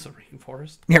 why is this a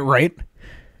rainforest? Yeah, right.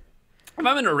 If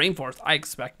I'm in a rainforest, I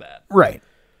expect that. Right.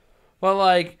 Well,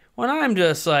 like when I'm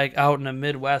just like out in a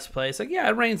Midwest place, like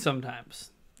it rains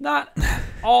sometimes, not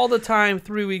all the time,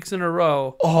 3 weeks in a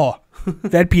row. Oh,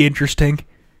 that'd be interesting.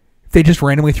 If they just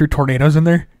randomly threw tornadoes in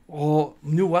there. Well,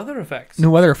 new weather effects.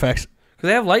 Because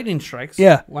they have lightning strikes.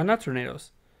 Yeah. Why not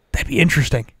tornadoes? That'd be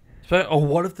interesting.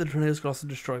 What if the tornadoes could also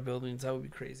destroy buildings? That would be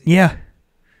crazy. Yeah.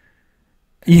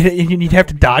 You'd have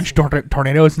to dodge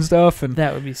tornadoes and stuff. And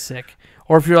that would be sick.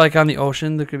 Or if you're like on the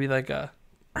ocean, there could be like a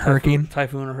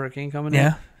typhoon or hurricane coming in.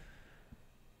 Yeah.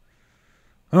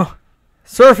 Oh.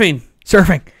 Surfing.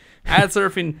 I had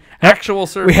surfing, actual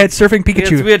surfing. We had surfing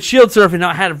Pikachu. We had shield surfing.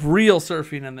 Now I had real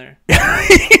surfing in there.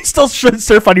 You still should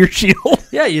surf on your shield.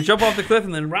 Yeah, you jump off the cliff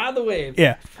and then ride the wave.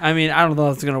 Yeah. I mean, I don't know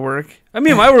if it's going to work. I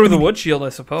mean, it might work with a wood shield, I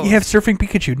suppose. You have surfing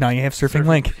Pikachu. Now you have surfing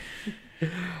Link.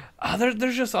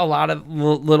 There's just a lot of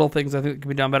little things I think could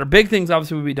be done better. Big things,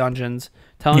 obviously, would be dungeons.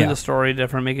 Telling the story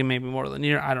different, making maybe more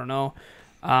linear. I don't know.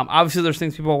 Obviously, there's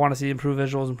things people want to see: improve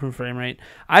visuals, improve frame rate.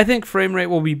 I think frame rate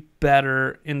will be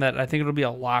better in that I think it'll be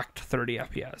a locked 30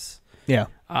 FPS. Yeah.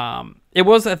 It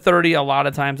was at 30 a lot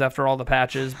of times after all the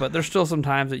patches, but there's still some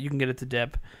times that you can get it to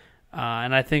dip.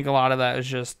 And I think a lot of that is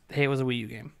just, hey, it was a Wii U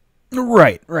game.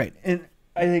 Right. And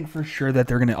I think for sure that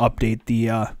they're going to update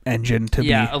the engine to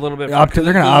be a little bit. They're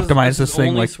going to optimize this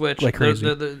thing like Switch. crazy.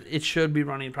 It should be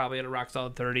running probably at a rock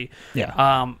solid 30.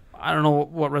 Yeah. I don't know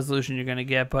what resolution you're gonna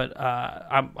get, but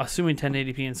I'm assuming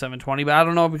 1080p and 720. But I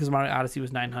don't know because Mario Odyssey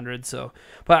was 900. So,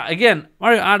 but again,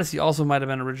 Mario Odyssey also might have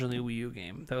been originally a Wii U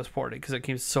game that was ported because it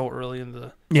came so early in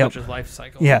the Switch's life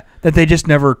cycle. Yeah, that they just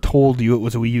never told you it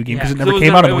was a Wii U game because it never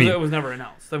came out on Wii U. It was never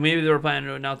announced. So maybe they were planning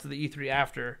to announce at the E3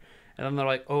 after, and then they're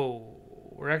like, oh,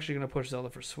 we're actually going to push Zelda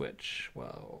for Switch.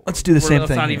 Well, let's do the same thing.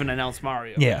 Let's not even announce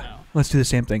Mario. Yeah, right now. Let's do the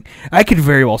same thing. I could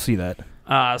very well see that.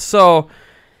 So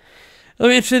it'll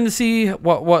be interesting to see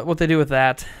what they do with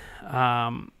that.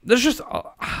 There's just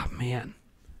man,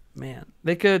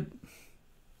 they could.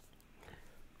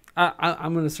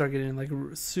 I'm going to start getting like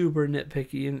super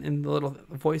nitpicky in the little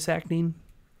voice acting.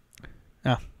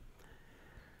 Yeah,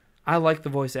 I like the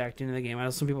voice acting in the game. I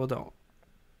know some people don't.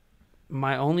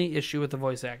 My only issue with the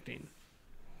voice acting.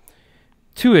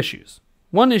 2 issues.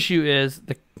 One issue is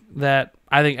that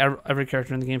I think every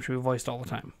character in the game should be voiced all the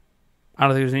time. I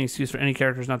don't think there's any excuse for any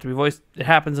characters not to be voiced. It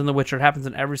happens in The Witcher. It happens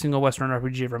in every single Western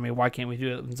RPG ever made. Why can't we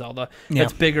do it in Zelda? Yeah.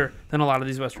 That's bigger than a lot of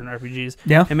these Western RPGs.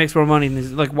 Yeah. It makes more money.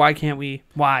 Like, why can't we?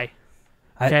 Why?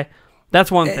 Okay?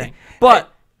 That's one thing.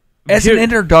 But as an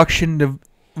introduction to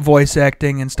voice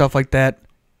acting and stuff like that.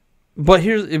 But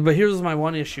here's my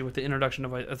one issue with the introduction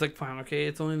of it. It's like, fine, okay,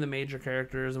 it's only the major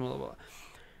characters and blah, blah, blah.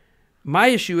 My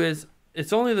issue is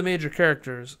it's only the major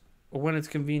characters when it's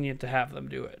convenient to have them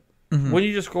do it. Mm-hmm. When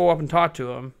you just go up and talk to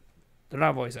them, they're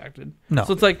not voice acted. No.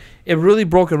 So it's like, it really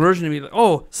broke immersion to me. Like,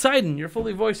 oh, Sidon, you're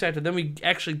fully voice acted. Then we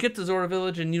actually get to Zora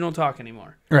Village and you don't talk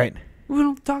anymore. Right. We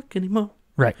don't talk anymore.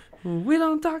 Right. We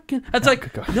don't talk. It's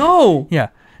like, no. Yeah.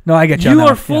 No, I get you. You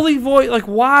are fully voiced. Like,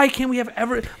 why can't we have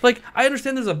ever? Like, I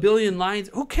understand there's a billion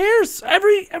lines. Who cares?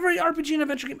 Every RPG and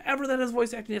adventure game ever that has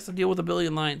voice acting has to deal with a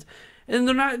billion lines, and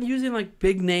they're not using like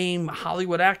big name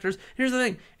Hollywood actors. Here's the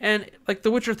thing, and like the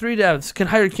Witcher 3 devs can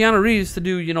hire Keanu Reeves to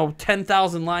do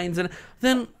 10,000 lines, and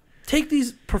then take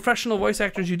these professional voice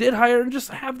actors you did hire and just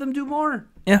have them do more.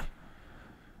 Yeah.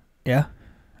 Yeah.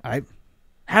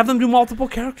 Have them do multiple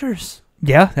characters.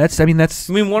 Yeah, I mean,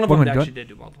 one of them actually did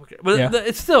do multiple characters. But yeah.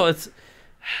 It's still, it's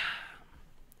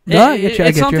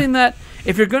something that,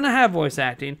 if you're going to have voice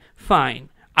acting, fine.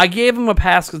 I gave him a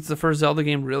pass because it's the first Zelda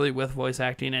game really with voice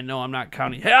acting, and no, I'm not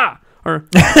counting, yeah, or,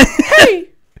 hey,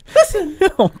 listen.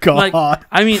 Oh, God. Like,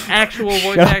 I mean, actual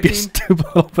voice Shut up, acting. you stupid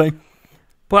little thing.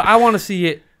 But I want to see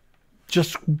it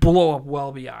just blow up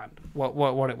well beyond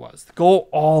what it was. Go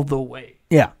all the way.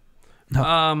 Yeah.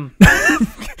 No.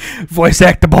 Voice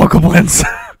act the Bokoblins.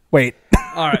 Wait.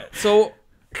 All right. So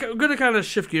I'm going to kind of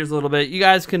shift gears a little bit. You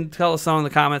guys can tell us down in the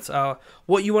comments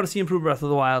what you want to see improve Breath of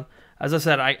the Wild. As I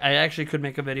said, I actually could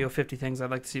make a video of 50 things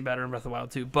I'd like to see better in Breath of the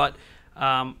Wild too. But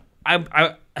I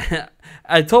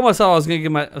told myself I was going to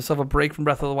give myself a break from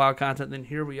Breath of the Wild content. Then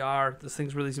here we are. This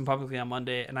thing's releasing publicly on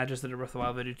Monday, and I just did a Breath of the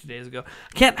Wild video 2 days ago.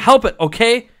 I can't help it,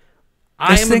 okay?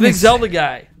 I am a big Zelda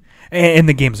guy. And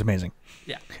the game's amazing.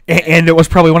 Yeah. And it was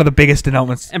probably one of the biggest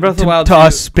announcements and Breath of the Wild to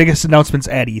us, biggest announcements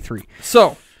at E3.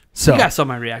 So you guys saw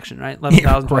my reaction, right?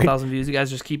 11,000, 12,000 views. You guys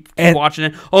just keep watching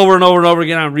it over and over and over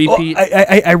again on repeat.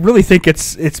 I really think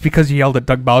it's because you yelled at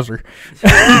Doug Bowser.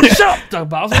 Shut up, Doug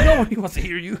Bowser. Nobody wants to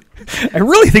hear you. I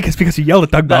really think it's because you yelled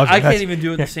at Doug Bowser. I can't even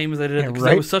do it the same as I did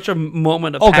because it was such a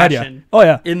moment of passion. God,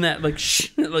 yeah. In that, like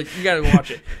you got to watch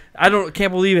it.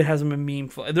 Can't believe it hasn't been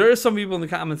memed. There are some people in the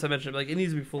comments I mentioned like it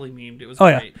needs to be fully memed. It was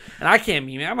great, and I can't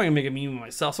meme it. I'm not gonna make a meme of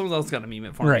myself. Someone else got to meme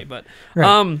it for me. But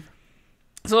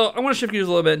so I want to shift gears a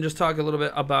little bit and just talk a little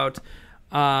bit about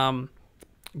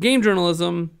game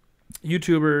journalism,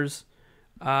 YouTubers,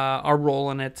 our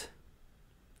role in it,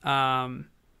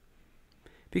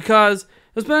 because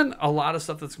there's been a lot of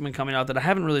stuff that's been coming out that I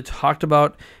haven't really talked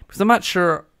about because I'm not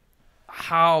sure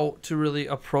how to really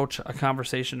approach a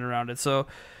conversation around it. So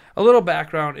a little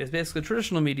background is basically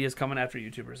traditional media is coming after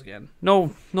YouTubers again.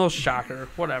 No shocker,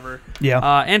 whatever. Yeah.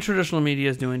 And traditional media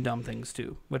is doing dumb things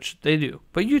too, which they do.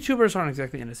 But YouTubers aren't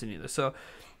exactly innocent either. So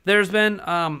there's been,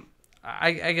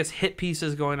 I guess, hit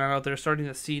pieces going on out there, starting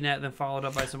at CNET, then followed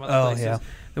up by some other places. Yeah.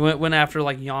 They went after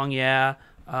like Young Yeah,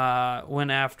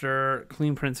 went after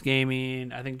Clean Prince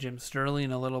Gaming, I think Jim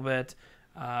Sterling a little bit.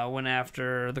 Went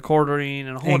after the Quartering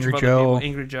and a whole bunch of other people,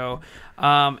 Angry Joe,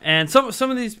 and some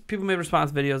of these people made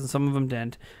response videos and some of them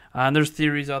didn't. And there's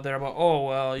theories out there about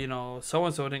so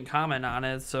and so didn't comment on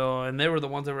it, and they were the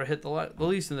ones that were hit the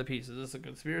least in the pieces. This is a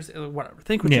conspiracy, whatever.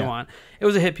 Think what you want. It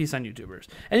was a hit piece on YouTubers,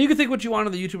 and you can think what you want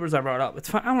of the YouTubers I brought up. It's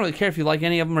fine. I don't really care if you like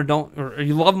any of them or don't, or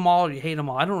you love them all or you hate them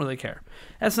all. I don't really care.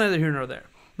 That's neither here nor there.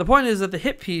 The point is that the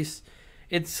hit piece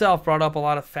itself brought up a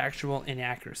lot of factual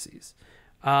inaccuracies.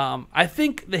 I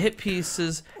think the hit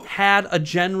pieces had a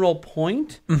general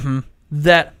point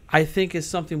that I think is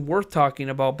something worth talking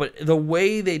about, but the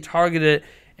way they targeted it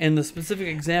and the specific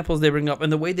examples they bring up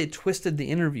and the way they twisted the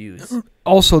interviews.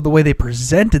 Also, the way they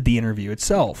presented the interview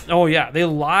itself. Oh, yeah. They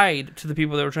lied to the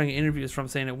people they were trying to interview from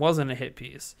saying it wasn't a hit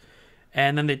piece.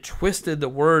 And then they twisted the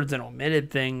words and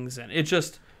omitted things. And it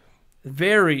just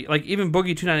very, like, even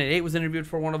Boogie2988 was interviewed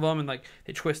for one of them. And, like,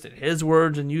 they twisted his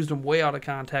words and used them way out of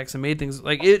context and made things,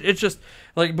 like, it's just,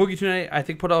 like, Boogie2988, I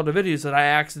think, put out a video that I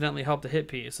accidentally helped a hit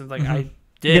piece. And, like, I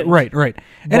did. Yeah, right. But,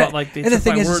 And, like, and the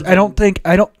thing is,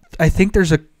 I think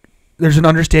there's an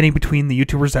understanding between the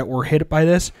YouTubers that were hit by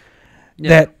this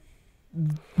that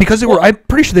because I'm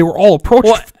pretty sure they were all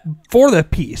approached for the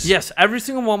piece. Yes, every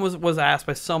single one was asked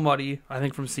by somebody, I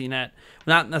think from CNET,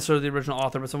 not necessarily the original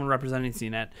author, but someone representing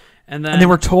CNET, and they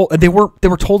were told they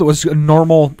were told it was a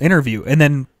normal interview, and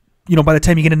then by the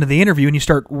time you get into the interview and you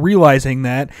start realizing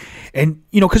that, and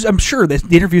because I'm sure the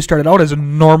interview started out as a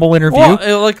normal interview.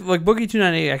 Well, like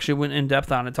Boogie298 actually went in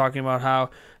depth on it, talking about how,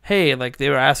 hey, like they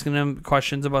were asking him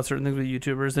questions about certain things with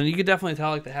YouTubers, and you could definitely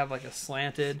tell like they have like a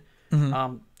slantedness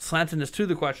to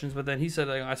the questions. But then he said,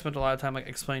 like, I spent a lot of time like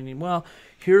explaining, well,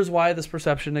 here's why this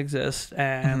perception exists,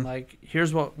 and like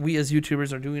here's what we as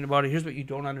YouTubers are doing about it. Here's what you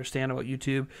don't understand about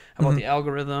YouTube, about the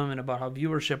algorithm, and about how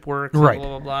viewership works, and blah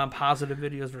blah blah, and positive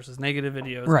videos versus negative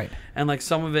videos, right? And like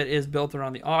some of it is built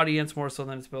around the audience more so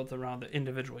than it's built around the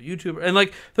individual YouTuber. And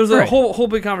like there's a whole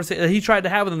big conversation that he tried to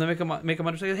have with them to make them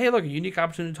understand. Hey, look, a unique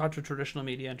opportunity to talk to traditional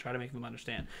media and try to make them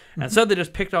understand. And instead they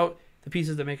just picked out the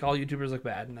pieces that make all YouTubers look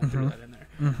bad and then threw that in there.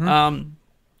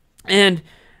 And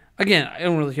again, I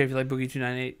don't really care if you like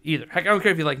Boogie298 either. Heck, I don't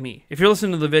care if you like me. If you're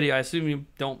listening to the video, I assume you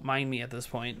don't mind me at this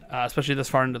point, especially this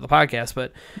far into the podcast.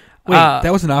 But wait,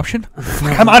 that was an option?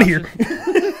 I'm out of here.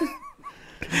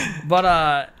 But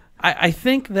I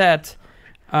think that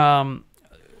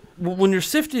when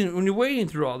you're wading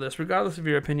through all this, regardless of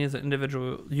your opinions of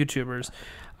individual YouTubers,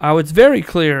 what's very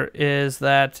clear is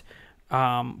that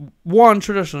one,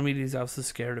 traditional media is obviously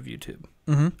scared of YouTube,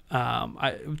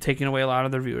 taking away a lot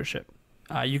of their viewership.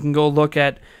 You can go look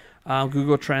at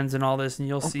Google Trends and all this, and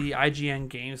you'll see IGN,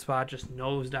 GameSpot just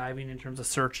nosediving in terms of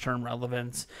search term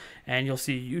relevance, and you'll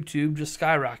see YouTube just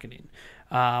skyrocketing.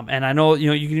 And I know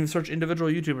you can even search individual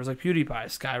YouTubers like PewDiePie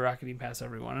skyrocketing past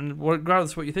everyone. And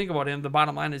regardless of what you think about him, the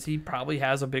bottom line is he probably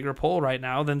has a bigger pull right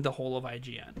now than the whole of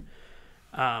IGN.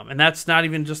 And that's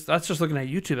just looking at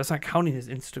YouTube. That's not counting his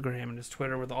Instagram and his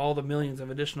Twitter with all the millions of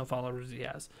additional followers he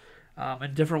has.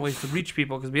 And different ways to reach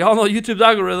people, because we all know YouTube's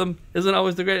algorithm isn't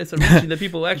always the greatest at reaching the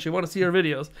people who actually want to see our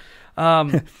videos.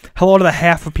 Hello to the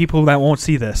half of people that won't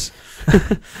see this.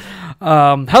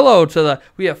 Hello to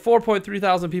we have 4.3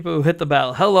 thousand people who hit the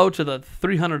bell. Hello to the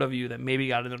 300 of you that maybe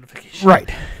got a notification.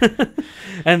 Right.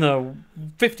 And the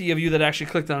 50 of you that actually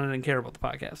clicked on it and care about the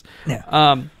podcast.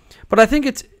 Yeah. But I think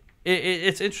it's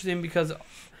interesting because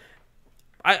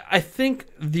I think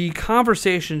the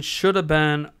conversation should have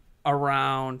been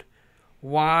around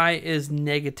why is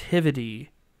negativity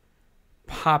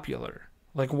popular?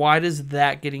 Like, why does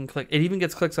that getting clicked? It even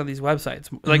gets clicks on these websites.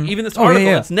 Like, even this article,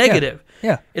 it's negative.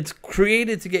 Yeah. It's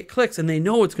created to get clicks, and they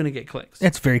know it's going to get clicks.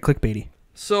 It's very clickbaity.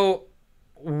 So,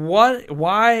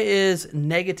 why is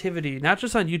negativity, not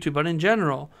just on YouTube, but in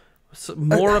general,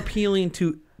 more appealing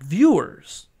to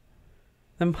viewers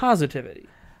than positivity?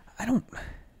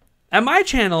 At my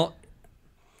channel,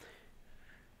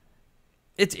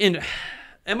 it's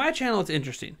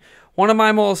interesting. One of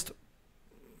my most,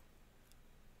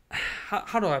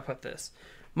 how do I put this?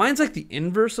 Mine's like the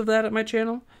inverse of that at my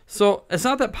channel. So it's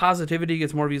not that positivity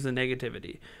gets more views than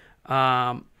negativity,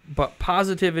 but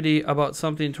positivity about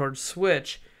something towards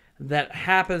Switch that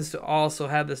happens to also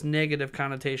have this negative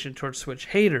connotation towards Switch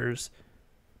haters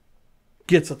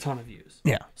gets a ton of views.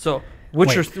 Yeah. So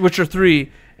Witcher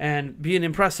 3 and being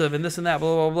impressive and this and that,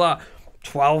 blah, blah, blah.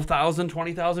 12,000,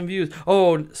 20,000 views.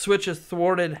 Oh, Switch has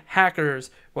thwarted hackers.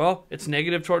 Well, it's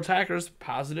negative towards hackers,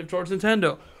 positive towards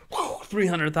Nintendo.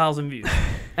 300,000 views.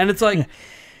 And it's like,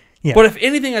 but if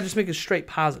anything, I just make it straight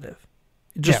positive.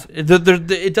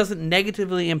 It doesn't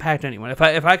negatively impact anyone. If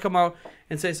I come out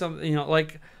and say something,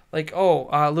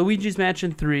 Luigi's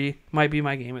Mansion 3 might be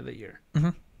my game of the year.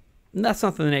 And that's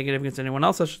nothing negative against anyone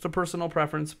else. That's just a personal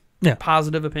preference,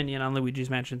 positive opinion on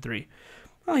Luigi's Mansion 3.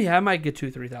 Oh, yeah, I might get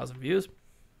 3,000 views.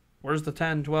 Where's the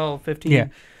 10, 12, 15? Yeah.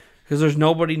 Because there's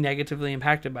nobody negatively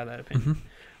impacted by that opinion.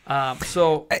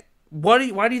 Why do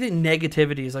you think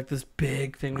negativity is like this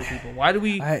big thing with people? Why do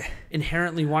we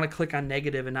inherently want to click on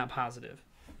negative and not positive?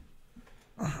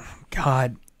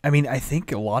 God, I mean, I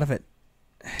think a lot of it.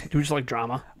 Do we just like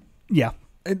drama? Yeah.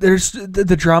 There's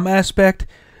the drama aspect,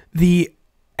 the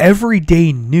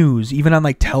everyday news, even on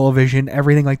like television,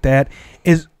 everything like that,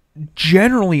 is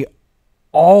generally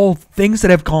all things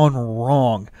that have gone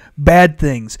wrong, bad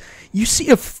things. You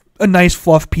see a nice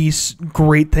fluff piece,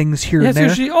 great things here and there.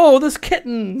 Usually, oh, this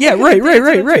kitten. Yeah, right.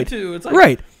 It's like,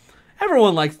 Right.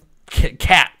 Everyone likes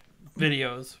cat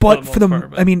videos. But for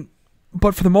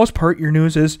the most part, your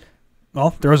news is,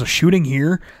 well, there was a shooting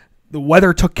here. The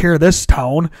weather took care of this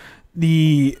town.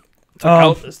 Took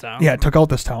out this town. Yeah, it took out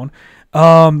this town.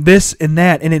 This and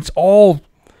that, and it's all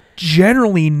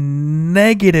generally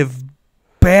negative,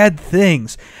 bad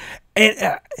things.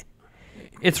 And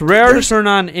it's rare to turn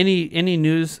on any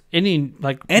news,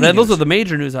 those are the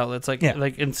major news outlets,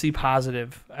 and see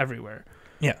positive everywhere.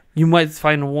 Yeah, you might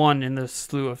find one in the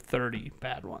slew of 30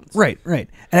 bad ones. Right.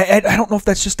 And I don't know if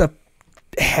that's just a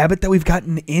habit that we've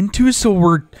gotten into. So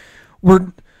we're.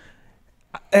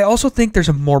 I also think there's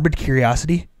a morbid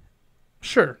curiosity.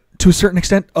 Sure. To a certain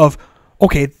extent of,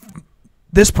 okay,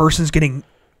 this person's getting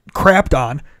crapped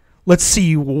on. Let's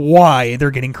see why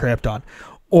they're getting crapped on.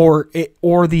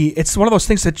 It's one of those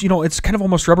things that, it's kind of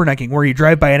almost rubbernecking where you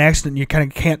drive by an accident and you kind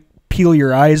of can't peel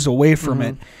your eyes away from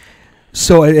it.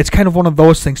 So it's kind of one of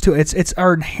those things too. It's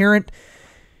our inherent.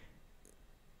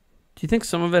 Do you think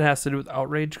some of it has to do with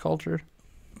outrage culture?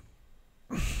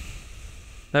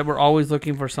 That we're always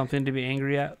looking for something to be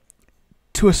angry at?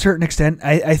 To a certain extent,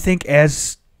 I think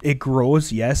as it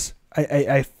grows, yes.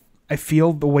 I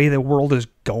feel the way the world is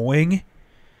going.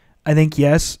 I think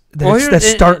yes, that's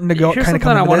starting to go. Here's kind of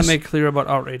something I want to this. make clear about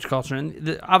outrage culture,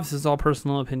 and obviously it's all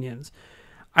personal opinions.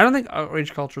 I don't think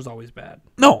outrage culture is always bad.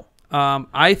 No,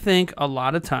 I think a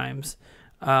lot of times,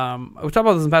 we talked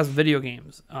about this in past video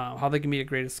games, how they can be a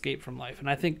great escape from life, and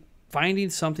I think finding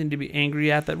something to be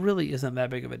angry at that really isn't that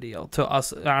big of a deal to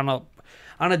us on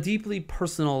a deeply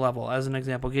personal level. As an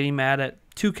example, getting mad at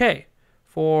 2K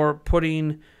for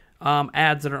putting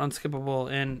ads that are unskippable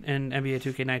in NBA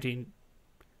 2K19.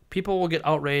 People will get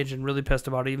outraged and really pissed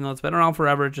about it, even though it's been around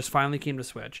forever. It just finally came to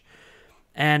Switch.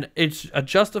 And it's a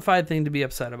justified thing to be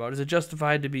upset about. Is it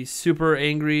justified to be super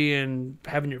angry and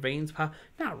having your veins pop?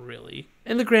 Not really.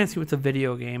 In the grand scheme, it's a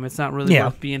video game. It's not really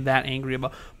worth being that angry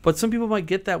about. But some people might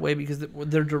get that way because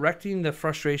they're directing the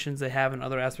frustrations they have in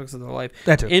other aspects of their life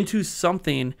into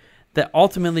something that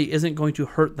ultimately isn't going to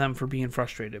hurt them for being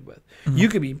frustrated with. Mm-hmm. You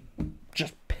could be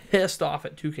just pissed off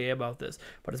at 2K about this,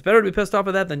 but it's better to be pissed off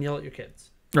at that than yell at your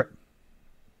kids. Right.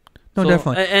 No,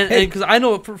 definitely. And because I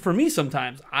know for me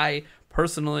sometimes, I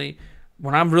personally,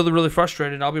 when I'm really, really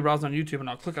frustrated, I'll be browsing on YouTube and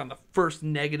I'll click on the first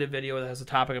negative video that has a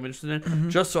topic I'm interested in,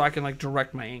 just so I can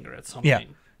direct my anger at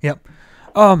something. Yeah.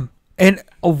 Yep. And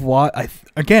a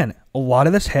lot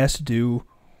of this has to do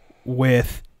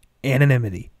with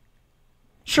anonymity.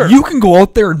 Sure. You can go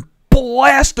out there and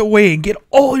blast away and get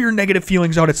all your negative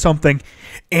feelings out at something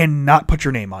and not put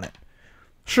your name on it.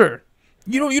 Sure.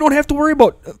 You don't have to worry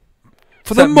about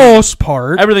for the most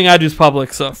part. Everything I do is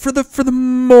public, so for the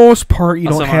most part you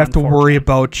don't have to worry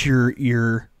about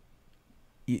your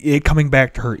it coming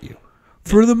back to hurt you.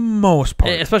 For the most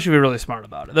part. Especially if you're really smart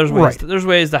about it. There's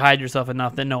ways to hide yourself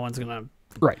enough that no one's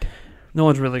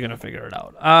really gonna figure it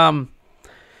out.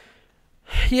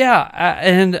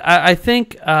 And I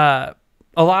think a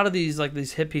lot of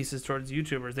these hit pieces towards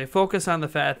YouTubers, they focus on the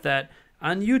fact that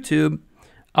on YouTube,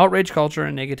 outrage culture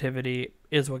and negativity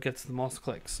is what gets the most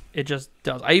clicks. It just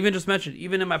does. I even just mentioned,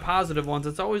 even in my positive ones,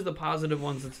 it's always the positive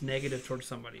ones that's negative towards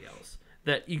somebody else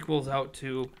that equals out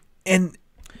to. And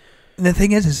the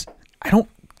thing is I don't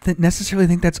necessarily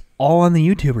think that's all on the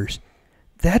YouTubers.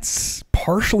 That's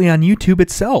partially on YouTube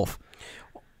itself.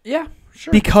 Yeah,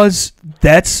 sure. Because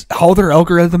that's how their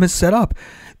algorithm is set up.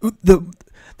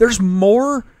 There's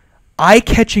more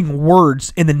eye-catching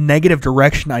words in the negative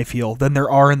direction, I feel, than there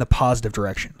are in the positive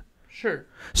direction. Sure.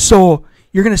 So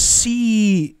you're going to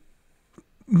see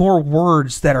more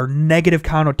words that are negative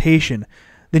connotation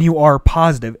than you are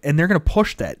positive, and they're going to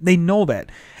push that. They know that,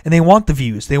 and they want the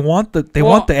views. They want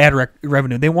the ad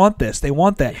revenue. They want this. They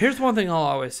want that. Here's one thing I'll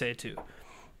always say too: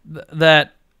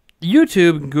 that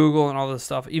YouTube and Google and all this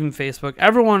stuff, even Facebook,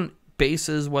 everyone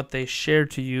bases what they share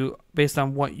to you based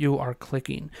on what you are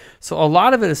clicking. So a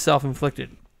lot of it is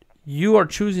self-inflicted. You are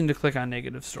choosing to click on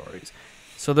negative stories.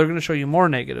 So they're going to show you more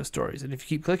negative stories. And if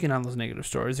you keep clicking on those negative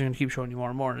stories, they're going to keep showing you more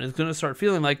and more. And it's going to start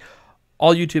feeling like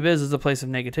all YouTube is a place of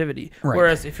negativity. Right.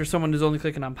 Whereas if you're someone who's only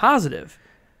clicking on positive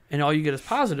and all you get is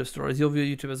positive stories, you'll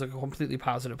view YouTube as a completely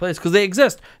positive place because they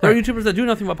exist. There are YouTubers that do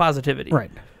nothing but positivity.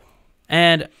 Right.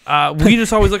 And we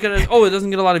just always look at it as, it doesn't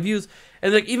get a lot of views.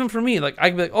 And even for me, I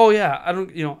can be like, I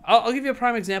don't, I'll give you a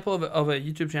prime example of a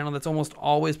YouTube channel that's almost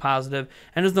always positive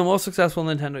and is the most successful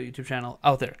Nintendo YouTube channel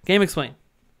out there. Game Explain.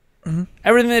 Mm-hmm.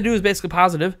 Everything they do is basically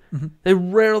positive. Mm-hmm. They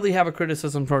rarely have a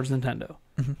criticism towards Nintendo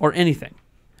or anything.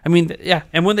 I mean, yeah,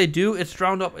 and when they do, it's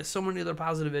drowned up by so many other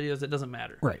positive videos. It doesn't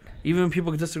matter. Right. Even when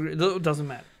people disagree, it doesn't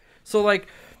matter. So like,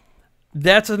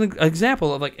 that's an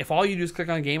example of like, if all you do is click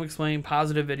on Game Explain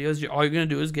positive videos, all you're gonna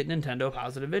do is get Nintendo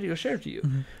positive videos shared to you.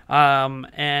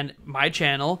 And my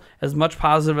channel, as much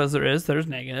positive as there is, there's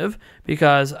negative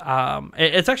because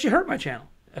it's actually hurt my channel.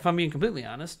 If I'm being completely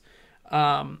honest.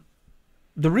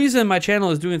 The reason my channel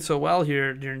is doing so well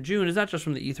here during June is not just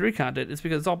from the E3 content, it's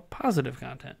because it's all positive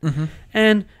content.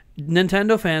 And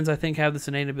Nintendo fans, I think, have this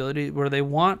innate ability where they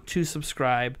want to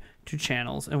subscribe to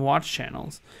channels and watch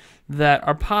channels that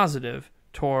are positive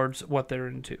towards what they're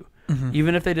into.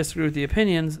 Even if they disagree with the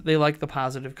opinions, they like the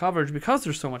positive coverage because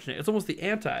there's so much in it. It's almost the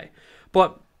anti.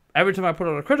 But every time I put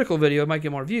out a critical video, it might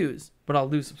get more views, but I'll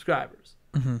lose subscribers.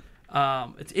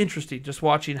 It's interesting just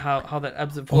watching how that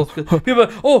ebbs and flows. People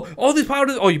are, all these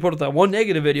positive. Oh, you put out that one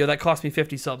negative video that cost me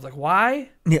 50 subs. Like, why?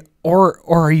 Yeah, or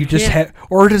are you just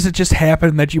or does it just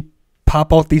happen that you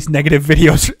pop out these negative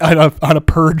videos on a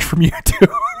purge from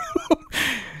YouTube?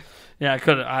 Yeah,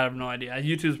 I have no idea.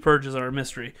 YouTube's purges are a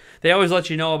mystery. They always let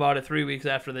you know about it 3 weeks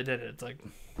after they did it. It's like,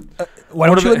 why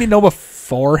don't you let me know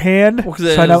beforehand? Well,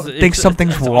 so I don't think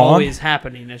something's wrong. It's always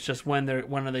happening. It's just when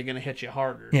are they going to hit you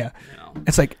harder? Yeah,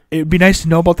 it's like it'd be nice to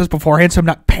know about this beforehand, so I'm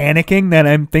not panicking that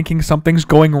I'm thinking something's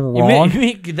going wrong. You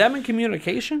mean them in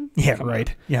communication? Yeah,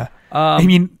 right. Yeah.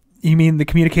 You mean the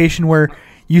communication where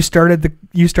you started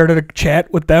a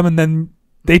chat with them and then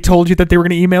they told you that they were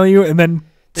going to email you and then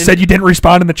said you didn't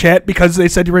respond in the chat because they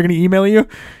said you were going to email you?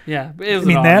 Yeah, it was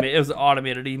it was an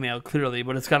automated email, clearly,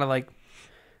 but it's kind of like,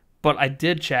 but I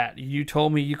did chat. You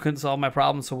told me you couldn't solve my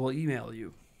problem, so we'll email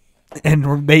you. And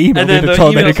they emailed me to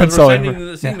tell them they couldn't solve it. We're sending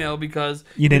this email because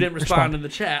you didn't respond in the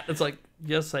chat. It's like,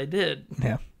 yes, I did.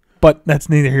 Yeah, but that's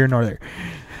neither here nor there.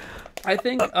 I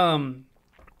think, I don't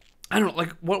know,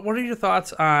 like, what are your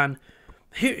thoughts on,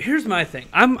 here's my thing.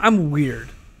 I'm weird,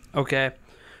 okay?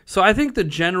 So I think the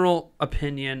general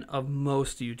opinion of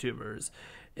most YouTubers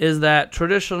is that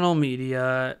traditional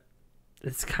media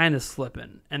is kind of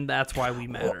slipping, and that's why we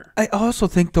matter. I also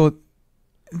think, though,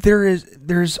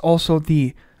 there's also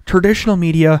the traditional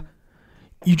media.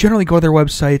 You generally go to their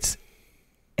websites,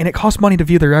 and it costs money to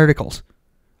view their articles.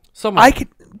 The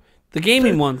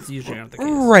gaming ones usually aren't the case.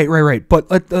 Right. But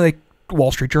like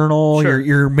Wall Street Journal, sure.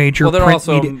 your major print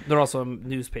media. They're also a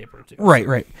newspaper too. Right.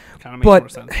 Kind of makes more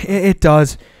sense. It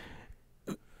does.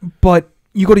 But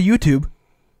you go to YouTube,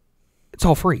 it's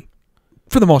all free,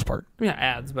 for the most part. Yeah,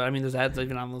 ads, but I mean, there's ads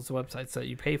even on those websites that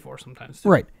you pay for sometimes too.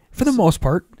 Right, for the most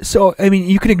part. So I mean,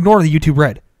 you can ignore the YouTube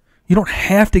Red. You don't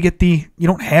have to get the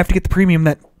premium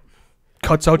that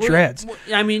cuts out your ads.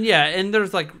 I mean, yeah, and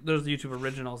there's the YouTube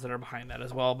originals that are behind that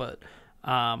as well. But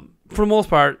for the most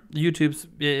part, YouTube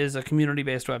is a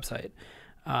community-based website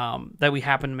that we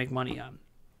happen to make money on.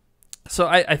 So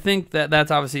I think that's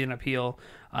obviously an appeal.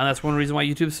 That's one reason why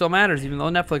YouTube still matters, even though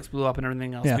Netflix blew up and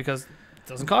everything else, because it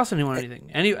doesn't cost anyone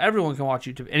anything. Everyone can watch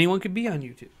YouTube. Anyone can be on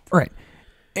YouTube. Right.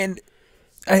 And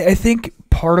I think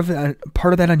part of that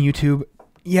on YouTube,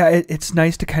 it's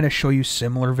nice to kind of show you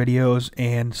similar videos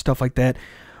and stuff like that.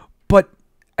 But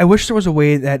I wish there was a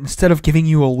way that instead of giving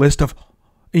you a list of,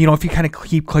 if you kind of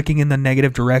keep clicking in the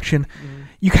negative direction,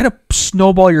 you kind of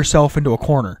snowball yourself into a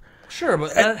corner. Sure,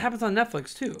 but that happens on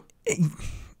Netflix too.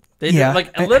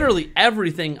 Literally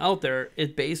everything out there,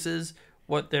 it bases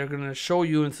what they're going to show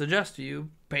you and suggest to you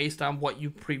based on what you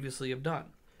previously have done.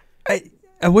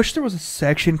 I wish there was a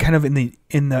section kind of in the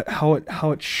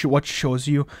what shows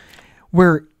you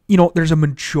where there's a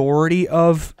majority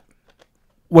of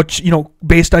what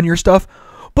based on your stuff,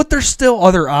 but there's still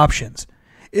other options.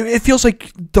 It feels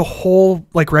like the whole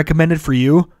recommended for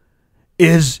you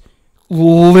is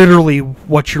literally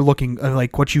what you're looking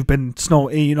like, what you've been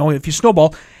if you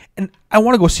snowball and I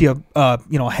want to go see a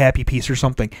Happy Piece or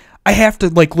something, I have to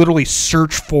literally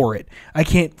search for it. I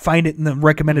can't find it in the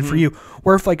recommended for you.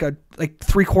 Where if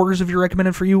 3/4 of your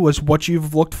recommended for you was what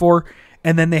you've looked for,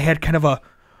 and then they had kind of a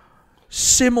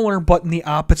similar but in the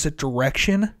opposite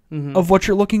direction of what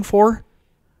you're looking for,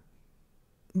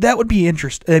 that would be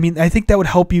interesting. I mean, I think that would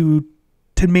help you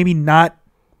to maybe not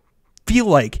feel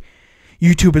like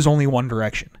YouTube is only one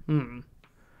direction.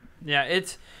 Yeah,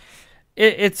 it's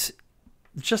an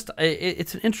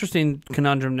interesting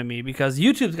conundrum to me because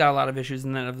YouTube's got a lot of issues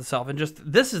in and of itself, and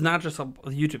this is not just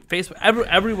YouTube. Facebook,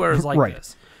 everywhere is like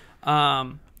this.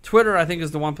 Twitter, I think,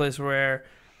 is the one place where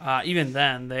even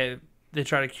then they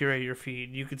try to curate your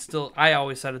feed. You could still. I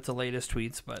always set it to latest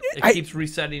tweets, but it keeps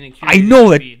resetting and curating. I know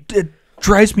that it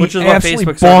drives me absolutely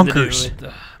what bonkers.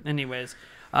 Anyways,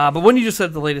 but when you just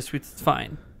set the latest tweets, it's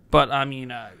fine. But I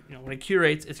mean, when it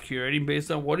curates, it's curating based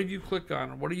on what have you clicked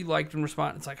on or what have you liked and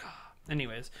responded. It's like,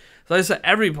 Anyways, so like I said,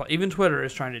 even Twitter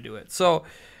is trying to do it. So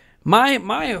my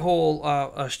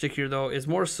whole shtick here though is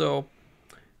more so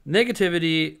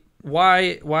negativity.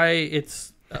 Why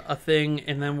it's a thing,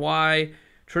 and then why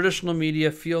traditional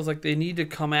media feels like they need to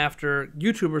come after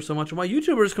YouTubers so much, and why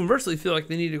YouTubers conversely feel like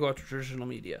they need to go after traditional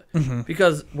media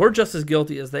because we're just as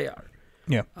guilty as they are.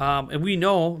 Yeah. And we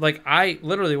know, like, I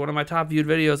literally, one of my top viewed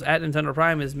videos at Nintendo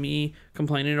Prime is me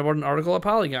complaining about an article at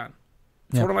Polygon.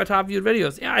 It's one of my top viewed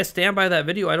videos. Yeah, I stand by that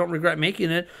video. I don't regret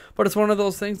making it, but it's one of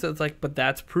those things that's like, but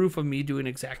that's proof of me doing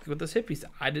exactly what this hit piece.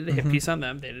 I did a hit piece on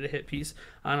them. They did a hit piece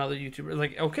on other YouTubers.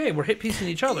 Like, okay, we're hit piecing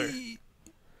each other.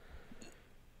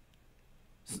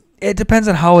 It depends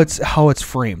on how it's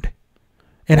framed,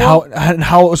 and how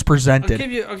it was presented.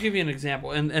 I'll give you an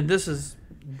example, and this is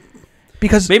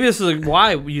because maybe this is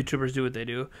why YouTubers do what they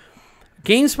do.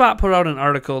 GameSpot put out an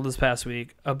article this past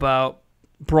week about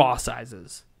bra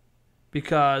sizes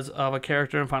because of a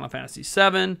character in Final Fantasy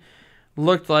VII.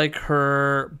 Looked like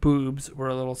her boobs were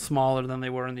a little smaller than they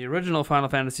were in the original Final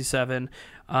Fantasy VII.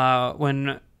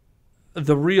 When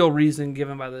the real reason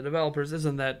given by the developers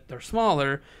isn't that they're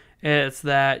smaller. It's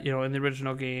that, in the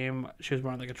original game, she was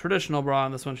wearing like a traditional bra,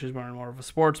 and this one she's wearing more of a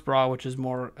sports bra, which is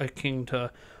more akin to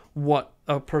what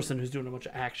a person who's doing a bunch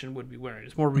of action would be wearing.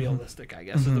 It's more realistic, I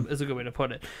guess, is a good way to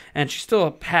put it. And she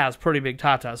still has pretty big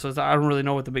tatas, so I don't really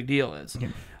know what the big deal is. Yeah.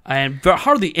 And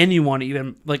hardly anyone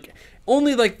even, like,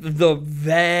 only like the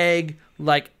vague,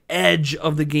 like, edge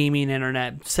of the gaming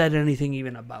internet said anything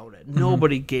even about it.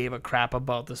 Nobody gave a crap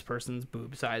about this person's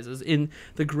boob sizes in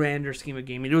the grander scheme of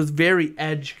gaming. It was very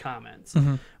edge comments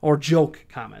or joke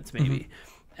comments maybe.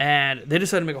 And they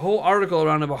decided to make a whole article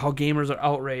around about how gamers are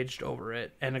outraged over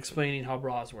it and explaining how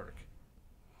bras work.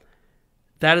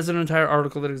 That is an entire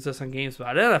article that exists on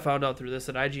GameSpot. And I found out through this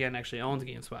that IGN actually owns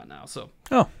GameSpot now. So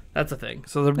that's a thing.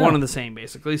 So they're one and the same,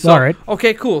 basically. So, all right.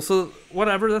 Okay, cool. So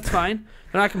whatever, that's fine.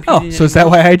 They're not competing. So is that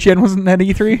why IGN wasn't at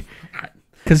E3?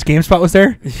 Because GameSpot was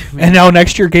there? And now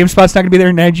next year GameSpot's not going to be there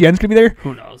and IGN's going to be there?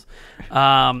 Who knows?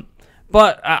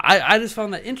 But I just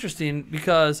found that interesting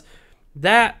because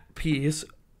that piece,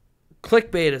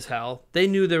 clickbait as hell, they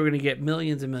knew they were going to get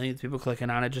millions and millions of people clicking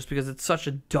on it just because it's such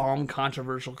a dumb,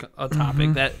 controversial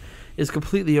topic that is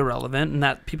completely irrelevant and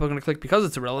that people are going to click because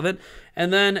it's irrelevant.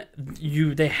 And then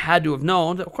they had to have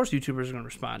known that, of course, YouTubers are going to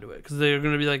respond to it because they're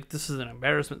going to be like, this is an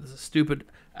embarrassment. This is stupid,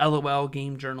 LOL,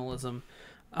 game journalism.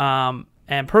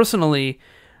 And personally,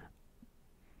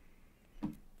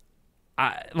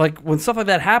 like when stuff like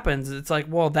that happens, it's like,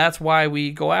 well, that's why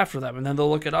we go after them. And then they'll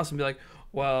look at us and be like,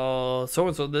 well,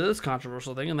 so-and-so did this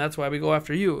controversial thing, and that's why we go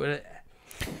after you.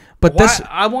 But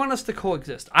I want us to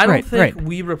coexist. I don't think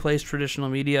we replace traditional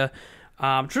media.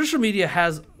 Traditional media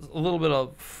has a little bit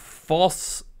of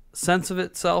false sense of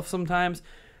itself sometimes.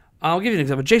 I'll give you an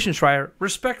example. Jason Schreier,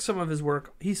 respect some of his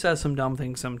work. He says some dumb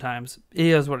things sometimes.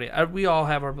 He is what we all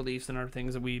have our beliefs and our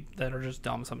things that are just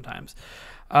dumb sometimes.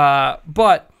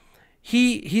 But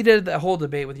he did that whole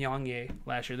debate with Yang Ye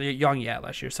last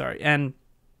year, and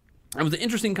it was an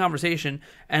interesting conversation,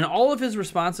 and all of his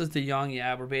responses to Yang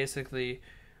Yab were basically,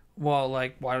 well,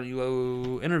 like, why don't you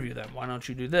go interview them? Why don't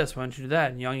you do this? Why don't you do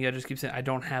that? And Yang Yab just keeps saying, I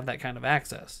don't have that kind of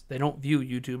access. They don't view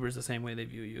YouTubers the same way they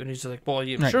view you. And he's just like, well,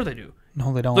 yeah, sure they do.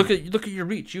 No, they don't. Look at your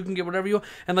reach. You can get whatever you want.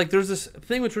 And, like, there's this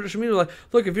thing with traditional media, like,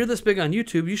 look, if you're this big on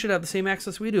YouTube, you should have the same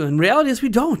access we do. And reality is we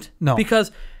don't. No.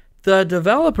 Because the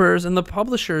developers and the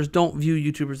publishers don't view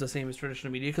YouTubers the same as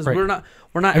traditional media because we're not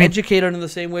educated in the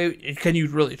same way. Can you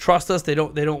really trust us? They're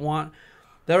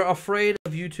afraid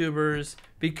of YouTubers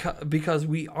because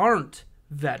we aren't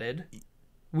vetted,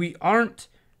 we aren't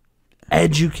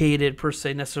educated per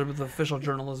se necessarily with an official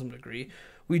journalism degree.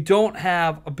 We don't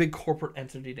have a big corporate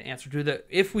entity to answer to that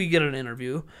if we get an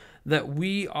interview that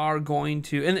we are going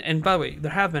to, and by the way,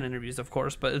 there have been interviews, of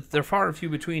course, but they're far and few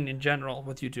between in general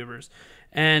with YouTubers.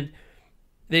 And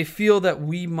they feel that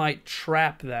we might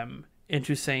trap them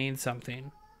into saying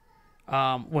something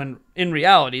when in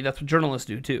reality, that's what journalists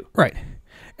do too. Right.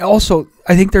 Also,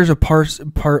 I think there's a part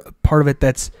of it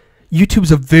that's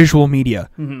YouTube's a visual media,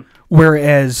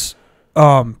 whereas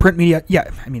print media,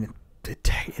 I mean,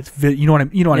 it's you know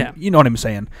what I'm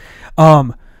saying.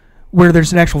 Where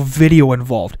there's an actual video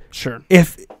involved. Sure.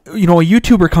 If a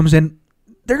YouTuber comes in,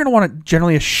 they're going to want to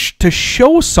generally to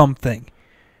show something.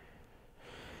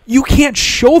 You can't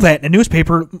show that in a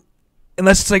newspaper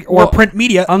unless it's like print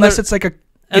media unless it's like a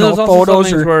and there's also photos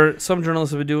some things where some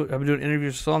journalists have been doing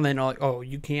interviews for so long they know like, oh,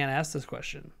 you can't ask this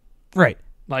question. Right.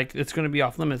 Like it's going to be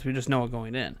off limits. We just know it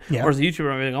going in. Yeah. Whereas the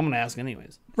YouTuber, I'm going to ask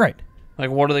anyways. Right. Like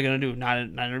what are they going to do? Not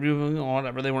interview me or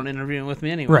whatever. They weren't interviewing with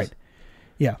me anyways. Right.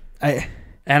 Yeah.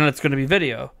 And it's going to be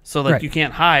video. So, like, Right. you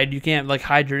can't hide. You can't, like,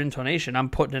 hide your intonation. I'm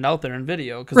putting it out there in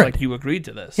video because, Right. like, you agreed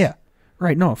to this. Yeah.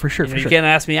 Right. No, for sure. You can't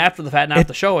ask me after the fact not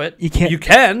to show it. You can't. You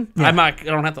can. Yeah. I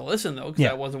don't have to listen, though, because Yeah.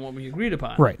 that wasn't what we agreed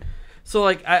upon. Right. So,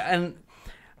 like,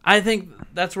 I think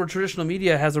that's where traditional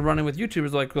media has a run-in with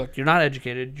YouTubers. Like, look, you're not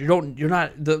educated.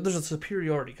 There's a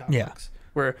superiority complex.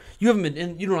 Where you haven't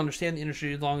been you don't understand the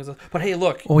industry as long as but hey,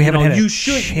 look, Well, we haven't had you a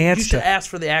should chance to ask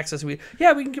for the access. We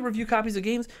can get review copies of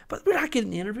games, but we're not getting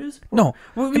the interviews. No.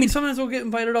 I mean, sometimes we'll get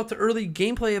invited out to early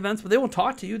gameplay events, but they won't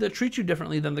talk to you. They'll treat you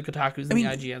differently than the Kotakus and the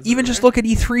IGNs. Even just look at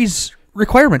E3's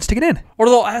requirements to get in. Or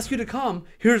they'll ask you to come.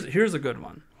 Here's a good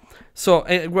one. So,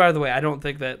 by the way, I don't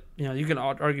think that, you can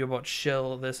argue about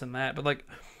shill, this and that, but, like,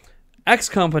 X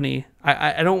company,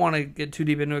 I don't want to get too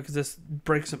deep into it because this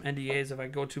breaks some NDAs if I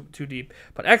go too deep,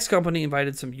 but X company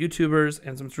invited some YouTubers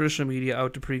and some traditional media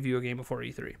out to preview a game before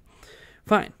E3.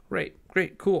 Fine, great,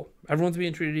 cool. Everyone's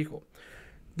being treated equal.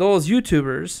 Those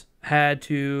YouTubers had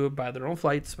to buy their own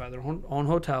flights, buy their own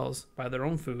hotels, buy their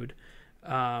own food,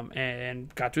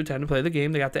 and got to attend and play the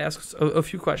game. They got to ask a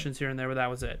few questions here and there, but that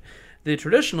was it. The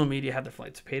traditional media had their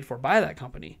flights paid for by that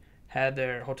company, had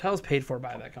their hotels paid for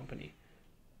by that company.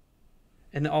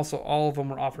 And also, all of them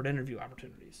were offered interview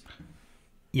opportunities.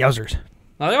 Yowzers.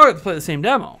 Now, they all get to play the same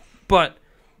demo, but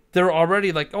they're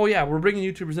already like, oh, yeah, we're bringing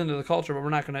YouTubers into the culture, but we're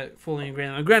not going to fully ingrain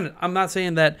them. And granted, I'm not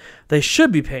saying that they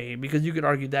should be paying, because you could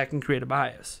argue that can create a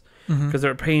bias, because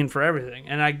they're paying for everything.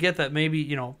 And I get that maybe,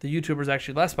 the YouTuber's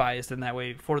actually less biased in that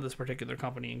way for this particular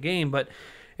company and game, but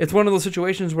it's one of those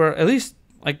situations where at least,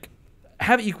 like,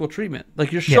 have equal treatment.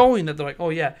 Like, you're showing that they're like, oh,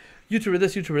 yeah, YouTuber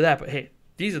this, YouTuber that, but hey,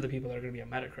 these are the people that are going to be on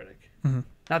Metacritic.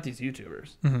 Not these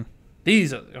YouTubers.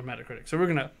 These are Metacritic. So we're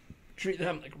going to treat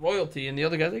them like royalty. And the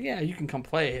other guys like, yeah, you can come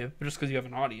play just because you have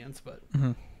an audience. But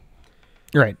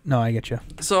Right. No, I get you.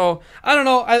 So, I don't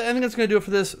know. I think that's going to do it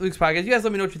for this week's podcast. You guys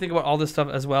let me know what you think about all this stuff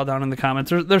as well down in the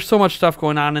comments. There's so much stuff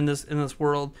going on in this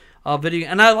world of video.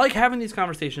 And I like having these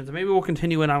conversations. And maybe we'll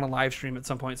continue it on a live stream at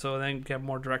some point so then we can have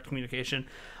more direct communication.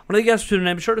 I want to thank you guys for tuning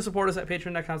in. Be sure to support us at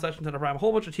patreon.com/NintendoPrime. A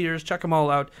whole bunch of tiers. Check them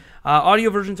all out.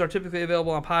 Audio versions are typically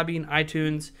available on Podbean,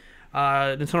 iTunes,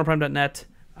 NintendoPrime.net,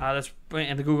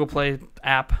 and the Google Play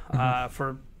app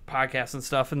for podcasts and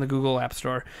stuff in the Google App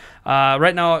Store.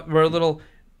 Right now, we're a little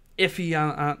iffy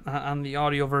on the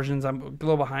audio versions. I'm a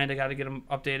little behind. I got to get them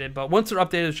updated. But once they're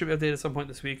updated, should be updated at some point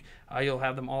this week, you'll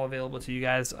have them all available to you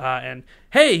guys. And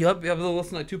hey, you'll be able to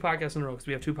listen to like 2 podcasts in a row because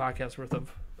we have 2 podcasts worth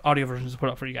of audio versions to put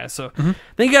up for you guys. So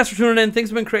thank you guys for tuning in. Things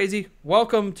have been crazy.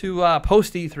 Welcome to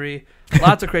post E3.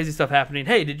 Lots of crazy stuff happening.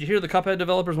 Hey, did you hear the Cuphead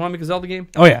developers want to make a Zelda game?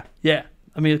 Oh, yeah. Yeah.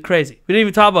 I mean, it's crazy. We didn't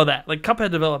even talk about that. Like,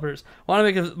 Cuphead developers want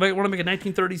to make a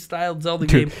 1930s styled Zelda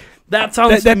game. That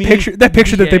sounds that picture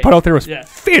that they put out there was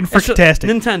fantastic.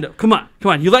 Nintendo, come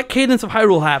on. You let Cadence of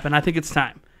Hyrule happen. I think it's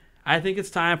time. I think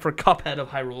it's time for Cuphead of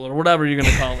Hyrule or whatever you're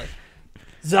gonna call it.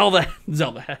 Zelda.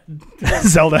 Zelda.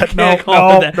 Nope. All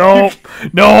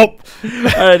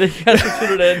right, thank you guys for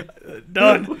tuning in.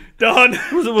 Done.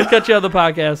 We'll catch you on the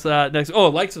podcast next. Oh,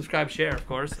 like, subscribe, share, of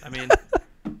course. I mean,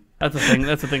 that's the thing.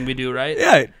 That's the thing we do, right?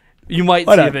 Yeah. You might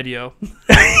see a video.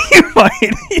 You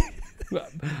might.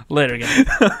 Later, guys.